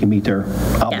confident they can meet their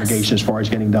obligation as far as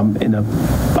getting them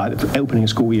by the opening of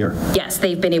school year? Yes,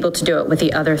 they've been able to do it with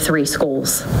the other 3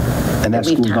 schools. And that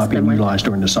school's not being utilized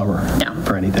during the summer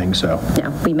for anything, so? No,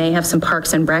 we may have some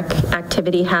Parks and Rec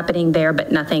activity happening there,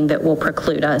 but nothing that will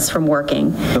preclude us from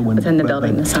working within the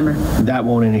building this summer. That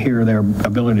won't interfere their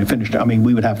ability to finish. I mean,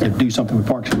 we would have to do something with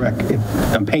Parks and Rec.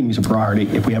 Painting's a priority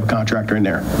if we have a contractor in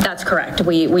there. That's correct.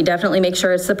 We definitely make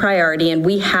sure it's the priority, and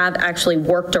we have actually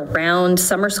worked around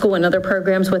summer school and other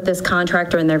programs with this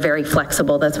contractor, and they're very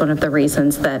flexible. That's one of the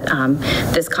reasons that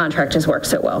this contract has worked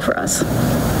so well for us.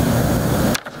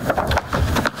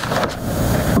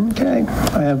 Okay,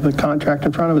 I have the contract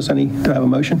in front of us. Do I have a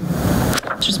motion?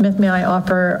 Mr. Smith, may I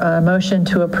offer a motion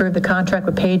to approve the contract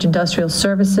with Page Industrial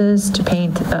Services to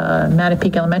paint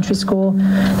Mattapique Elementary School,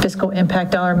 fiscal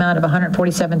impact dollar amount of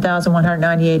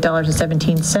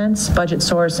 $147,198.17, budget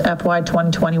source FY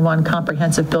 2021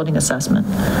 comprehensive building assessment.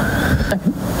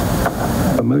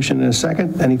 A motion and a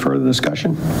second. Any further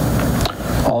discussion?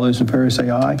 All those in favor say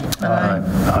aye. Aye.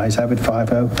 Ayes have it,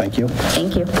 5-0. Thank you.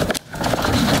 Thank you.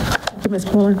 Thank you, Ms.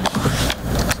 Pullen.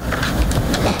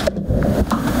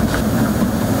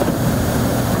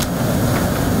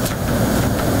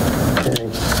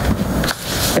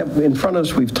 In front of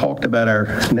us, we've talked about our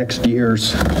next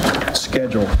year's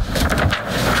schedule.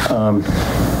 To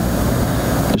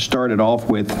start it off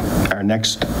with our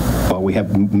next, well, we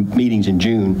have meetings in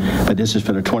June, but this is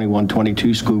for the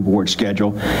 21-22 school board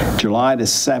schedule. July the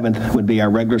 7th would be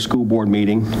our regular school board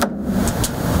meeting.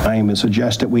 I am going to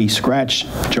suggest that we scratch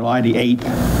July the 8th.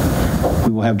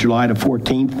 We will have July the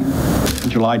 14th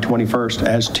and July 21st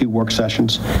as 2 work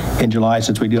sessions in July,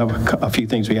 since we do have a few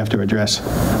things we have to address.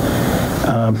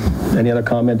 Any other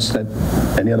comments that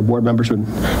any other board members would?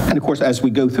 And of course, as we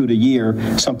go through the year,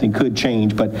 something could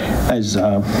change, but as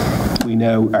we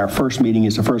know, our first meeting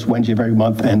is the first Wednesday of every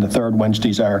month, and the 3rd Wednesday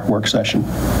is our work session,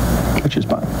 which is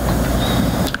fine.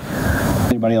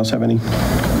 Anybody else have any?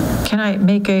 Can I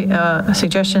make a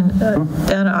suggestion?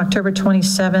 Then October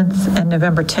 27th and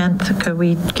November 10th, could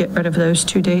we get rid of those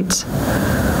 2 dates?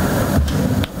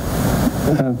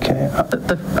 Okay.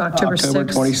 The October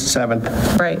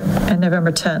 27th. Right, and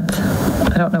November 10th.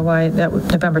 I don't know why that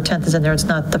November 10th is in there. It's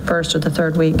not the 1st or the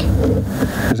 3rd week.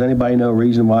 Does anybody know a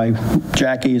reason why?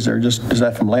 Jackie, is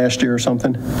that from last year or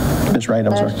something? Ms. Wright,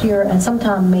 I'm sorry. Last year, and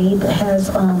sometime MAID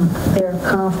has their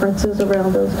conferences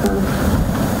around those times.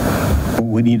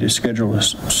 We need to schedule a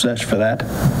session for that.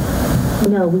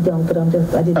 No, we don't, but I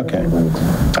didn't. Okay.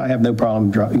 I have no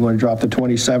problem. You want to drop the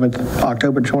 27th,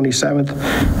 October 27th,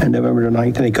 and November the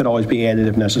 9th, and it could always be added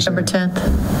if necessary. November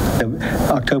 10th.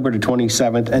 October the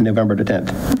 27th and November the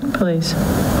 10th. Please.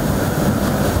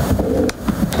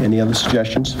 Any other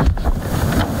suggestions?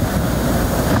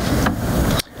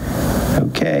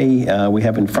 Okay, we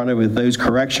have in front of us those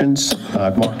corrections.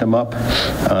 I've marked them up.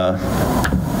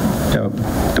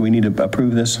 Do we need to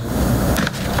approve this?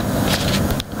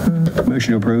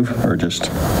 Motion to approve, or just?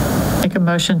 Make a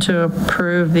motion to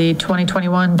approve the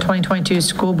 2021-2022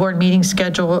 school board meeting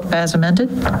schedule as amended.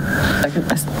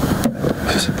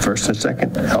 First and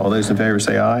second. All those in favor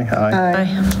say aye. Aye.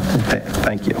 Okay,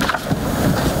 thank you.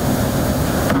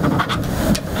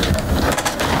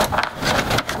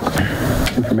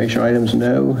 Information items,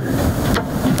 no.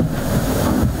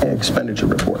 Expenditure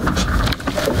report.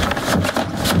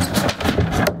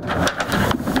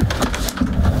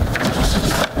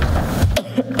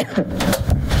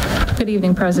 Good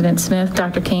evening, President Smith,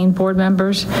 Dr. Kane, board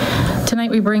members. Tonight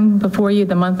we bring before you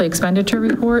the monthly expenditure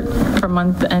report for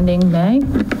month ending May.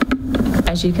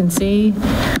 As you can see,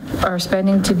 our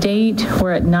spending to date,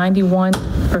 we're at 91%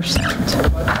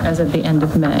 as of the end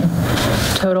of May.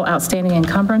 Total outstanding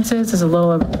encumbrances is a little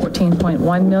over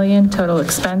 14.1 million. Total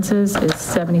expenses is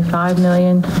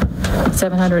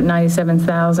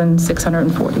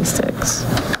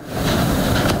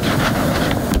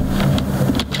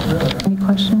 $75,797,646. Any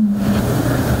question?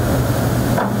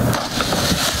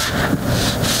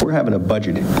 We're having a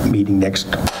budget meeting next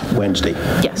Wednesday.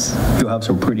 Yes. You'll have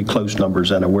some pretty close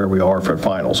numbers and where we are for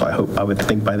finals, I hope. I would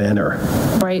think by then, or?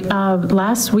 Right.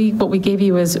 Last week, what we gave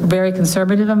you was very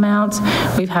conservative amounts.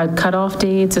 We've had cutoff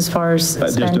dates as far as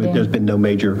spending. There's been no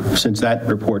major, since that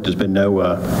report, there's been no...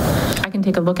 I can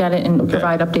take a look at it and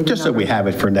provide updated Just so we have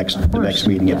it for the next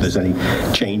meeting, if there's any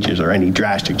changes or any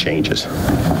drastic changes.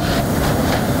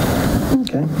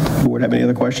 Okay. Board have any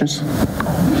other questions?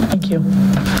 Thank you.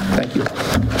 Thank you.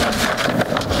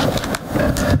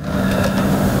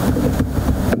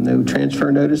 No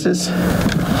transfer notices.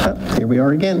 Oh, here we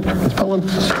are again. Ms. Pullen.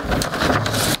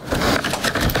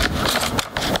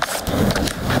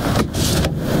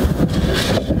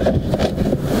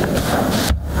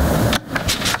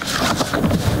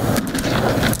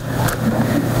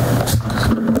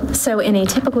 So in a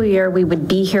typical year, we would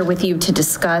be here with you to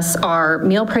discuss our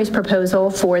meal price proposal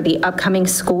for the upcoming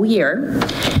school year.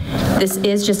 This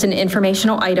is just an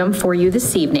informational item for you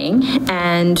this evening,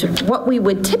 and what we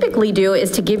would typically do is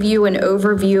to give you an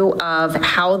overview of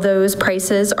how those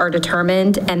prices are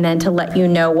determined, and then to let you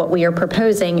know what we are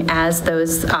proposing as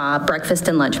those breakfast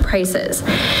and lunch prices.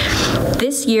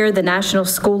 This year, the National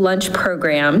School Lunch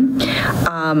Program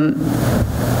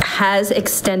has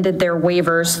extended their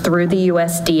waivers through the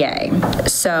USDA.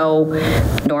 So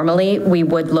normally we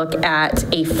would look at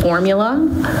a formula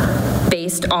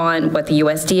based on what the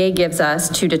USDA gives us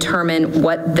to determine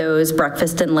what those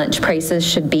breakfast and lunch prices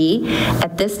should be.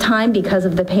 At this time, because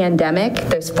of the pandemic,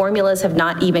 those formulas have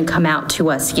not even come out to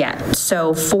us yet.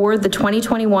 So for the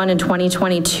 2021 and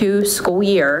 2022 school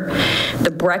year,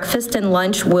 the breakfast and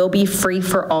lunch will be free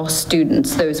for all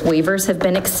students. Those waivers have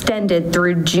been extended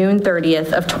through June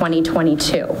 30th of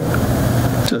 2022.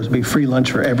 So it'll be free lunch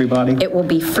for everybody? It will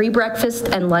be free breakfast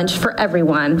and lunch for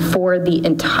everyone for the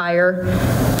entire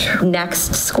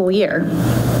next school year.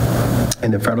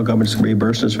 And the federal government's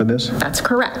reimbursed us for this? That's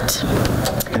correct.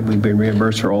 And we've been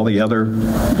reimbursed for all the other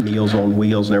Meals on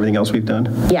Wheels and everything else we've done?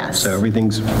 Yes. So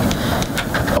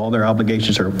all their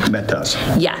obligations are met to us?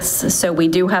 Yes. So we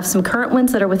do have some current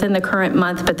ones that are within the current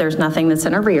month, but there's nothing that's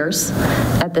in arrears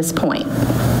at this point.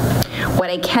 What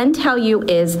I can tell you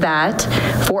is that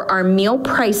for our meal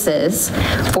prices,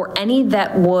 for any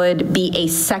that would be a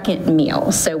second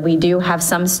meal, so we do have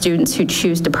some students who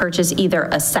choose to purchase either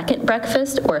a second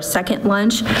breakfast or a second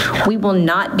lunch, we will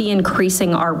not be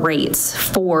increasing our rates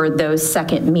for those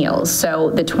second meals.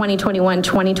 So the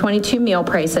 2021-2022 meal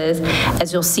prices,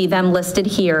 as you'll see them listed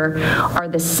here, are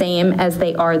the same as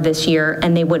they are this year,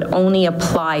 and they would only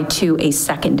apply to a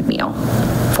second meal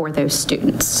for those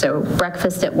students. So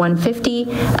breakfast at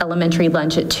 $150, elementary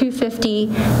lunch at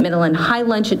 $250, middle and high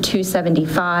lunch at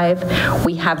 $275.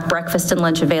 We have breakfast and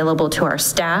lunch available to our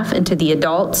staff and to the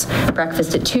adults.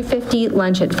 Breakfast at $250,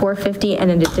 lunch at $450, and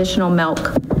an additional milk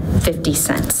 50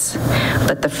 cents.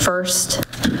 But the first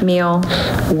meal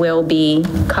will be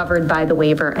covered by the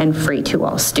waiver and free to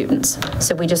all students.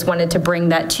 So we just wanted to bring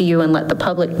that to you and let the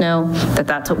public know that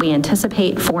that's what we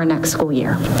anticipate for next school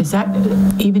year. Is that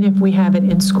even if we have it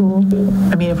in school?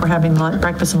 I mean, if we're having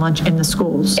breakfast and lunch in the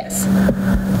schools? Yes.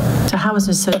 So how is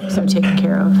Sodexo taken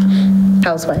care of?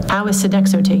 How's what? How is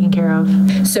Sodexo taken care of?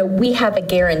 So we have a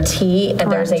guarantee,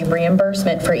 and there's a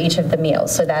reimbursement for each of the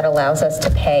meals, so that allows us to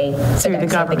pay Through the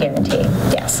government. the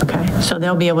guarantee. Yes. Okay, so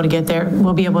they'll be able to get there,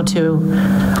 we'll be able to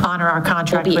honor our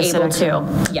contract with We'll be able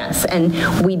Sodexo. to, yes.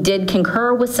 And we did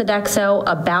concur with Sodexo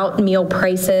about meal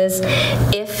prices.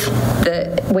 If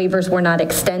the waivers were not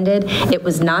extended, it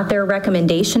was not their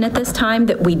recommendation at this time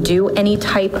that we do any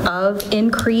type of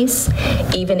increase,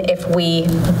 even if we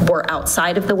were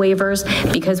outside of the waivers,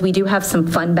 because we do have some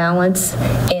fund balance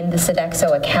in the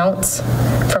Sodexo accounts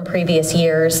from previous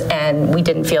years, and we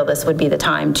didn't feel this would be the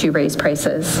time to raise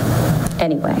prices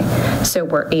anyway. So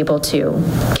we're able to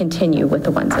continue with the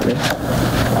ones that we have.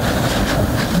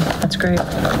 That's great.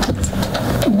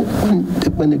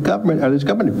 When the government, is the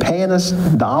government paying us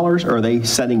dollars, or are they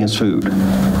sending us food?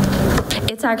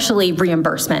 It's actually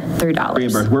reimbursement through dollars.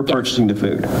 Reimbursement. We're purchasing the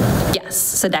food. Yes,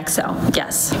 Sodexo,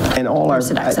 yes. And all our,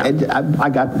 I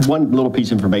got one little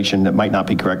piece of information that might not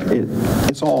be correct.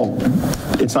 It's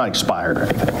not expired or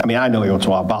anything. I mean, I know once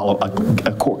in a while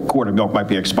a quart of milk might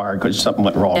be expired because something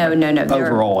went wrong. No.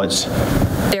 Overall,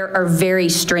 there are very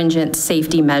stringent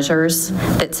safety measures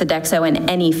that Sodexo and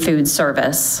any food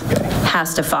service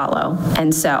has to follow.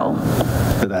 And so.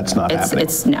 But that's not happening.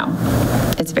 It's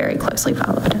very closely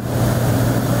followed.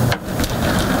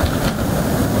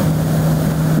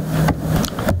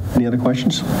 Any other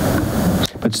questions?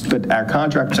 But our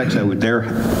contract with Sodexo,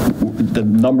 the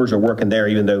numbers are working there,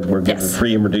 even though we're giving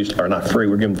free and reduced, or not free,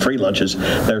 we're giving free lunches.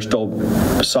 They're still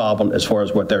solvent as far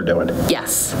as what they're doing.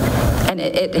 Yes, and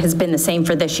it has been the same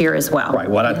for this year as well. Right.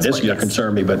 Well, this year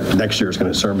concerned me, but next year is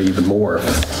going to concern me even more.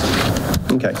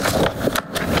 Okay.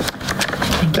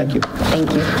 Thank you.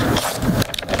 Thank you.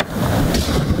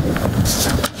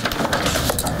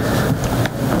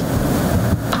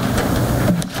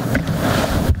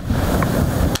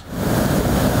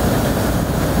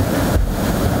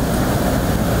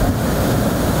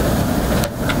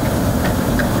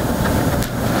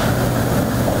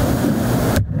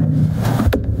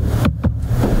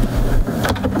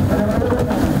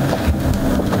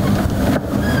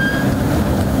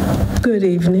 Good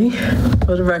evening.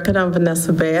 For the record, I'm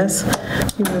Vanessa Bass,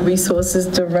 Human Resources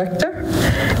Director,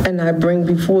 and I bring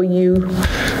before you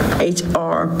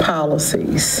HR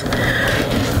policies.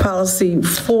 Policy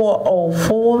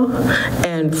 404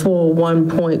 and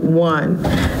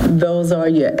 401.1. Those are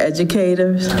your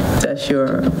educators, that's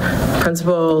your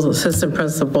principals, assistant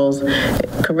principals,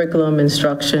 curriculum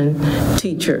instruction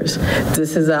teachers.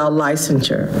 This is our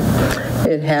licensure.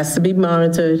 It has to be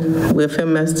monitored with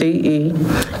MSDE,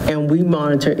 and we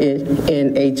monitor it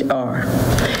in HR.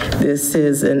 This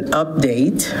is an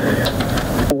update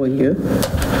for you.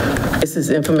 This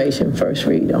is information first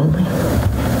read only.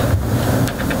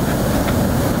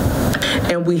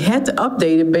 And we had to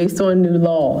update it based on new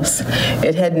laws.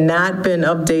 It had not been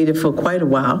updated for quite a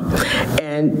while.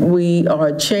 And we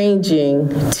are changing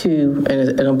to,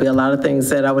 and it'll be a lot of things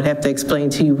that I would have to explain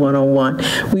to you one-on-one.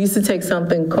 We used to take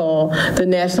something called the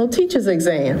National Teachers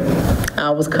Exam. I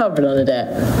was covered under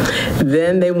that.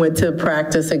 Then they went to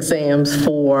practice exams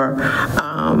for,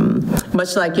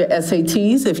 much like your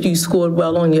SATs, if you scored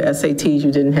well on your SATs,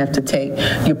 you didn't have to take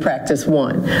your practice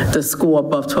one. The score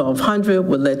above 1,200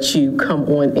 would let you come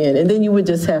on in, and then you would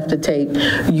just have to take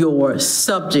your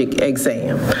subject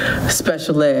exam,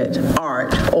 special ed,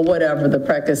 art, or whatever the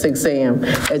practice exam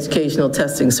Educational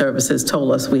Testing Services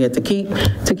told us we had to keep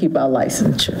our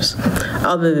licensures.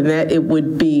 Other than that, it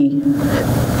would be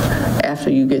after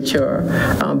you get your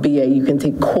BA, you can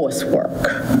take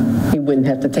coursework. You wouldn't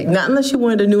have to take, not unless you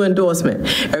wanted a new endorsement.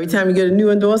 Every time you get a new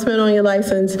endorsement on your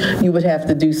license, you would have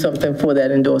to do something for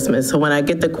that endorsement. So when I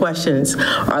get the questions,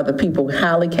 are the people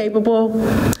highly capable?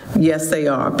 Yes, they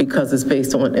are, because it's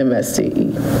based on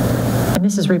MSDE. And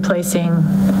this is replacing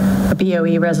a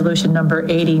BOE resolution number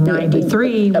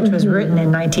 8093, which was written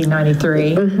in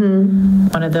 1993.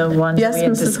 One of the ones we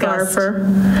had discussed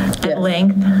at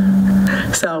length.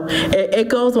 So it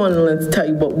goes on to tell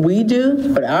you what we do,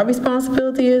 what our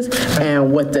responsibility is,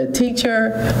 and what the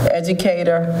teacher,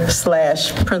 educator,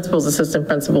 / principals, assistant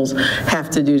principals have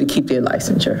to do to keep their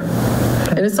licensure.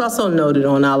 And it's also noted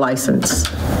on our license.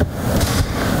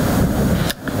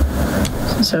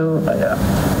 So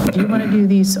do you want to do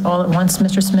these all at once,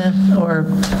 Mr. Smith, or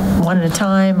one at a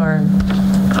time, or?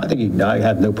 I think I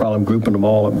have no problem grouping them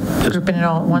all. Grouping it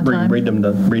all at one time?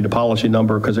 Read the policy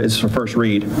number, because it's the first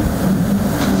read.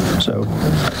 So.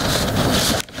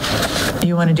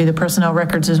 You want to do the personnel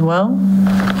records as well?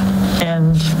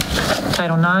 And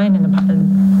Title IX and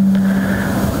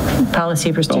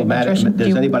policy for student Matt, nutrition.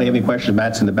 does anybody have any questions?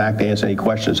 Matt's in the back to answer any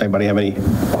questions. Anybody have any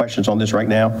questions on this right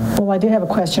now? Well, I do have a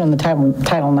question on the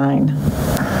Title IX.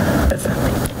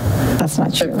 That's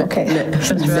not true, okay.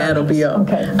 Matt'll be up.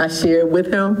 Okay. I shared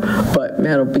with him, but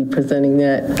Matt'll be presenting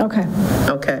that. Okay.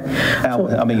 Okay.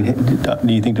 Al, I mean,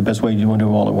 do you think the best way you want to do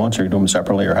them all at once, or you do them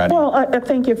separately, or how do you? Well, I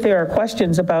think if there are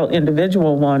questions about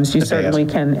individual ones, you certainly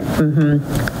can,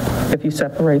 if you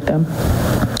separate them.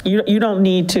 You don't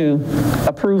need to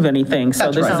approve anything,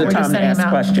 so this is the time to ask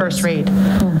questions. First read.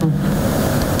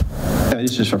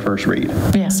 This is for first read.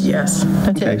 Yes. Yes.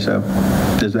 That's Okay, it. so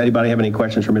does anybody have any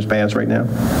questions for Ms. Bass right now?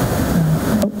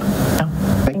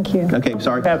 Thank you. Okay,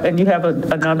 sorry. And you have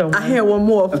another one? I had one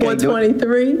more,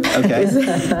 423. Okay.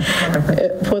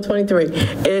 423.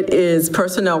 It is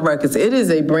personnel records. It is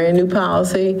a brand new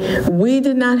policy. We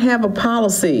did not have a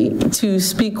policy to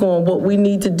speak on what we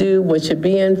need to do, what should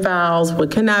be in files,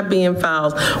 what cannot be in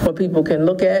files, what people can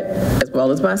look at, as well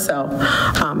as myself,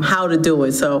 how to do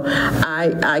it. So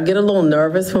I get a little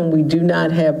nervous when we do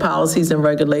not have policies and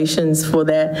regulations for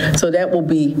that. So that will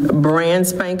be brand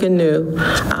spanking new.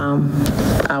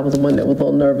 I was the one that was a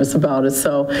little nervous about it.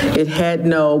 So it had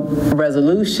no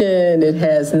resolution. It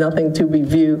has nothing to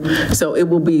review. So it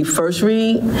will be first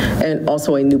read and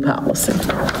also a new policy.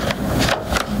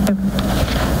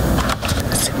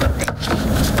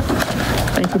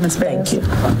 Thank you, Ms. Bass. Thank you.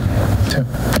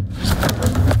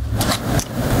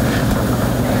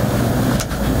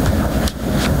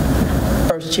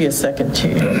 First chair, second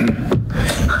chair.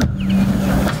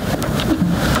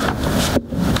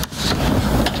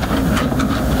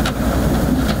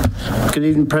 Good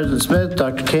evening, President Smith,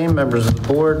 Dr. Kane, members of the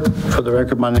board. For the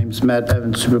record, my name is Matt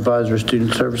Evans, Supervisor of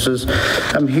Student Services.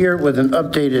 I'm here with an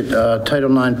updated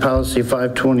Title IX Policy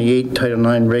 528, Title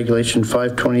IX Regulation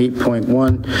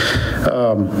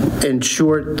 528.1. In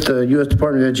short, the U.S.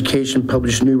 Department of Education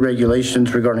published new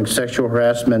regulations regarding sexual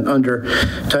harassment under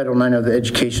Title IX of the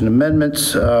Education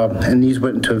Amendments, and these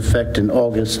went into effect in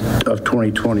August of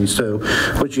 2020. So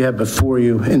what you have before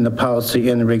you in the policy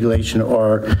and the regulation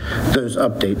are those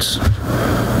updates.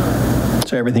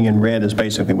 So everything in red is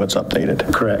basically what's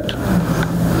updated. Correct.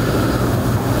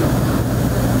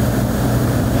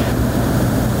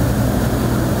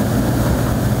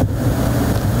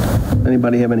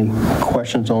 Anybody have any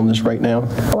questions on this right now?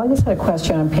 Well, I just had a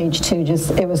question on page 2.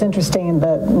 It was interesting,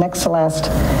 the next to last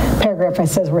paragraph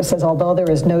where it says, although there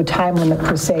is no time limit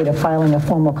per se to filing a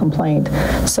formal complaint.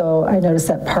 So I noticed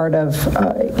that part of,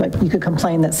 like you could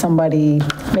complain that somebody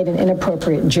made an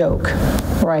inappropriate joke,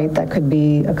 right? That could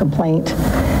be a complaint.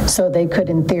 So they could,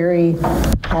 in theory,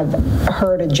 have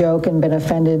heard a joke and been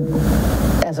offended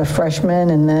as a freshman,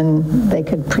 and then they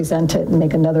could present it and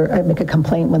make a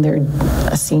complaint when they're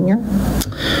a senior?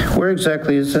 Where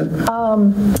exactly is it?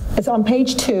 It's on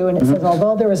page 2, and it says,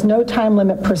 although there is no time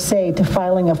limit per se to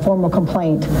filing a formal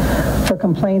complaint, for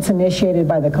complaints initiated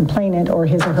by the complainant or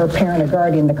his or her parent or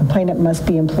guardian, the complainant must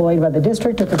be employed by the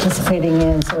district or participating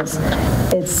in. So it's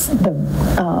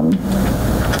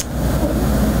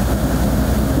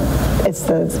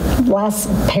the last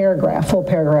paragraph, full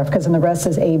paragraph, because in the rest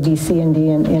is A, B, C, and D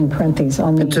in parentheses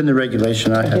on the... It's in the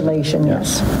regulation I have. Regulation,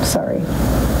 yes. Sorry.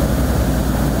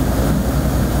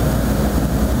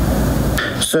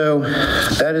 So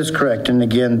that is correct. And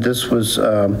again, this was,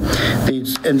 and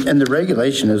the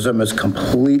regulation is almost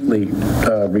completely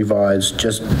revised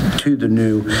just to the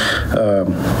new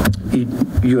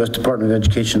U.S. Department of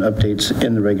Education updates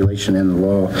in the regulation and the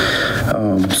law.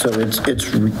 So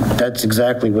that's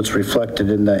exactly what's reflected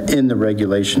in the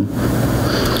regulation.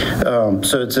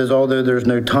 So it says, although there's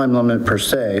no time limit per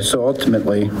se, so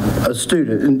ultimately a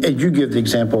student, and you give the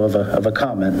example of a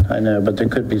comment, I know, but there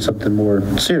could be something more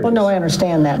serious. Well, no, I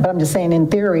understand that, but I'm just saying in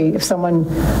theory, if someone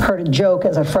heard a joke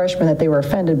as a freshman that they were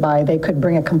offended by, they could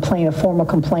bring a formal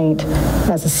complaint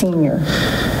as a senior.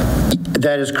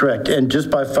 That is correct. And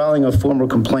just by filing a formal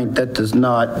complaint, that does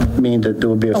not mean that there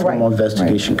will be a formal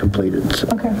investigation completed. So.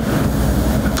 Okay.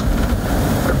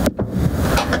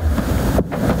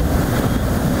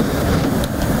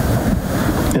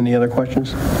 Any other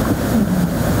questions?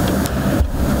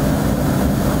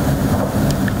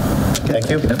 Thank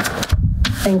you.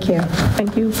 Thank you.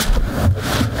 Thank you.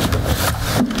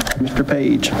 Mr.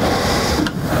 Page.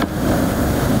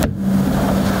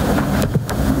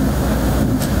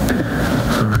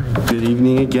 Good Good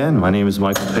evening again. My name is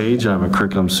Michael Page. I'm a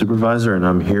curriculum supervisor, and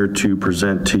I'm here to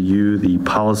present to you the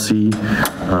policy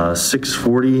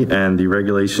 640 and the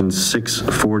regulation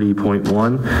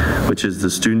 640.1, which is the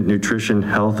student nutrition,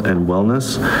 health, and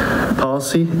wellness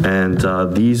policy. And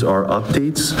these are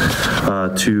updates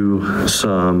to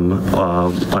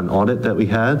an audit that we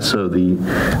had. So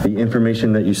the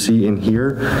information that you see in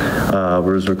here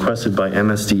was requested by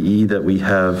MSDE that we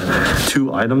have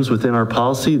 2 items within our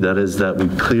policy. That is that we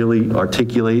clearly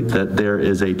articulate that there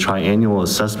is a triannual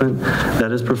assessment that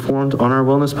is performed on our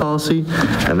wellness policy,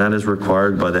 and that is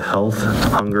required by the Health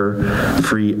Hunger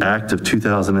Free Act of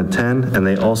 2010. And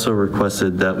they also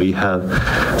requested that we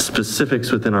have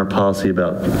specifics within our policy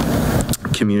about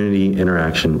community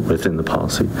interaction within the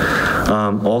policy.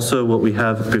 Also, what we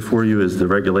have before you is the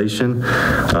regulation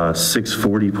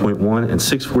 640.1, and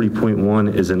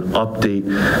 640.1 is an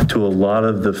update to a lot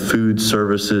of the food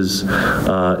services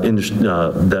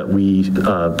that we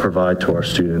provide to our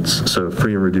students. So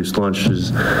free and reduced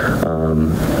lunches,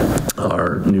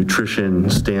 our nutrition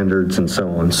standards, and so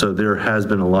on. So there has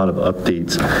been a lot of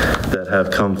updates that have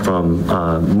come from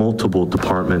multiple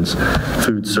departments: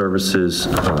 food services,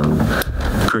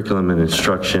 curriculum and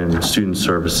instruction, student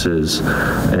services,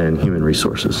 and human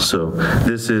resources. So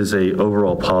this is a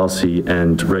overall policy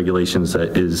and regulations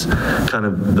that is kind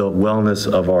of the wellness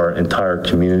of our entire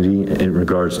community in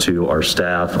regards to our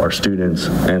staff, our students,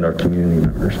 and our community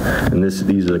members. And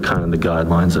these are kind of the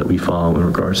guidelines that we follow in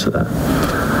regards to that.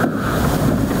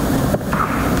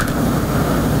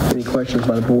 Any questions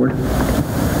by the board?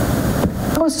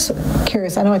 I was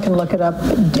curious, I know I can look it up.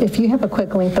 If you have a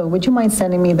quick link, though, would you mind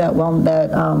sending me that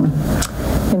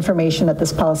information that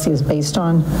this policy is based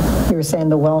on? You were saying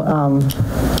what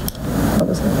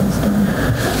was it based on?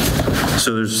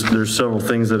 So there's several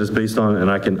things that it's based on, and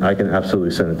I can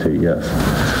absolutely send it to you, yes.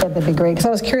 Yeah, that'd be great, because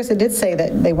I was curious, it did say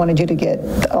that they wanted you to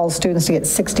get, all students to get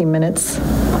 60 minutes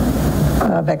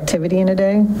of activity in a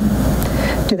day.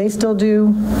 Do they still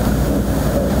do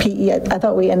PE? I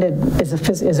thought we ended, is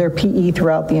there PE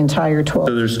throughout the entire 12?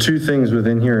 So there's 2 things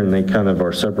within here, and they kind of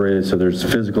are separated. So there's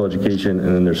physical education,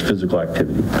 and then there's physical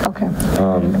activity. Okay.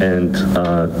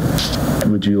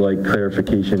 Would you like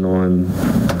clarification on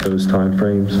those time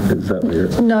frames? Is that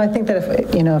weird? No, I think that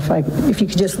if you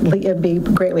could just, it'd be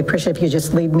greatly appreciated if you could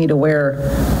just lead me to where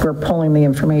we're pulling the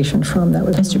information from. That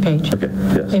would. Mr. Page. Okay.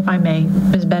 Yes. If I may,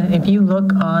 Ms. Bennett, if you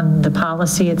look on the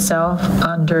policy itself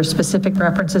under specific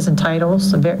references and titles,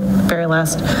 the very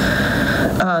last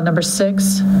number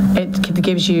 6, it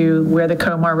gives you where the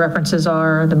COMAR references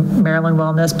are, the Maryland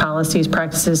Wellness Policies,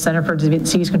 Practices, Center for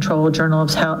Disease Control, Journal of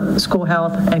School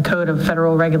Health, and Code of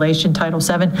Federal Regulation, Title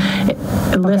 7. It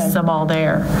lists them all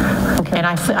there. Okay. And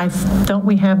don't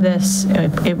we have this,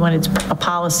 when it's a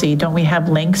policy, don't we have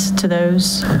links to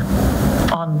those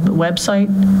on the website?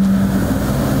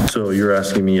 So you're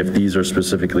asking me if these are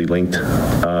specifically linked?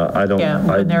 I don't. Yeah,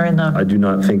 when they're in the. I do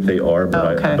not think they are,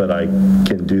 but okay. but I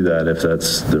can do that if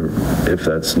that's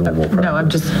normal practice. No, I'm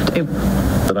just.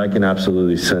 But I can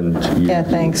absolutely send you. Yeah,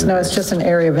 thanks. No, it's just an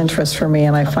area of interest for me,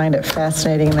 and I find it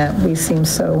fascinating that we seem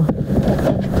so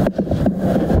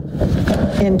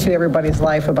into everybody's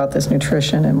life about this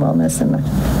nutrition and wellness, and I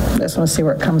just want to see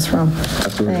where it comes from.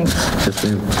 Absolutely. Thanks. Yes,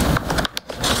 ma'am.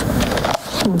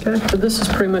 Okay, so this is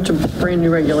pretty much a brand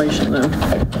new regulation, though.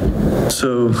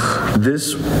 So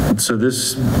this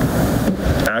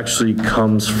actually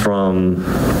comes from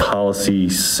policy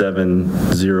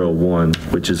 701,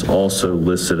 which is also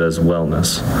listed as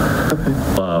wellness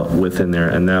within there.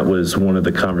 And that was one of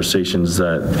the conversations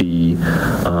that the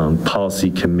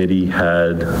policy committee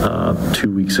had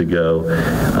 2 weeks ago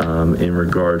in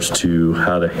regards to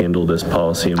how to handle this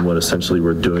policy. And what essentially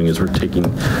we're doing is we're taking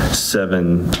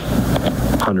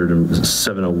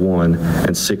 701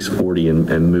 and 640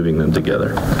 and moving them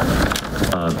together.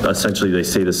 Essentially, they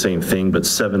say the same thing, but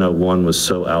 701 was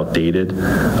so outdated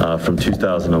from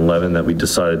 2011 that we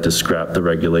decided to scrap the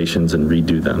regulations and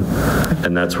redo them.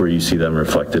 And that's where you see them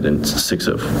reflected in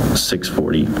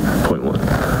 640.1.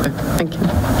 Thank you.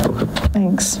 Okay.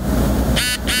 Thanks.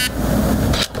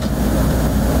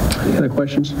 Any other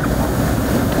questions?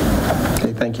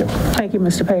 Okay, thank you. Thank you,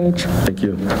 Mr. Page. Thank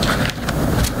you.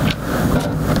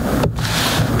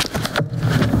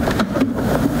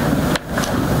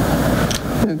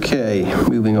 Okay,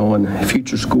 moving on,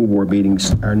 future school board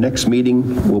meetings. Our next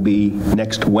meeting will be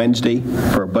next Wednesday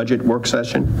for a budget work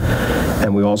session,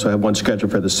 and we also have one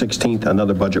scheduled for the 16th,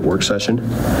 another budget work session.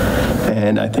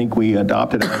 And I think we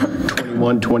adopted our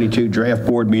 21-22 draft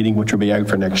board meeting, which will be out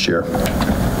for next year.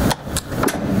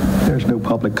 There's no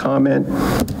public comment.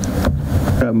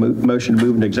 Motion to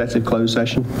move into executive closed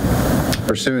session.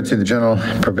 Pursuant to the general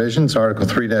provisions, Article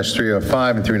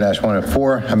 3-305 and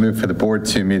 3-104, I move for the board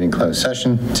to meet in closed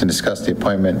session to discuss the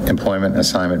appointment, employment,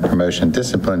 assignment, promotion,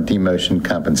 discipline, demotion,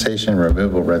 compensation,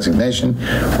 removal, resignation,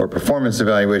 or performance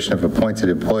evaluation of appointed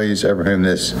employees over whom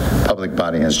this public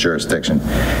body has jurisdiction,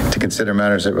 to consider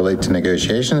matters that relate to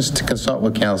negotiations, to consult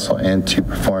with counsel, and to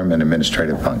perform an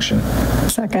administrative function.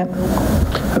 Second.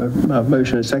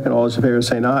 Motion and second. All those in favor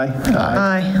saying aye.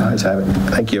 Aye. Ayes have it.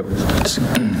 Thank you. This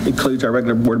concludes our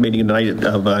regular board meeting tonight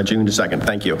of June the 2nd.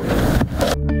 Thank you.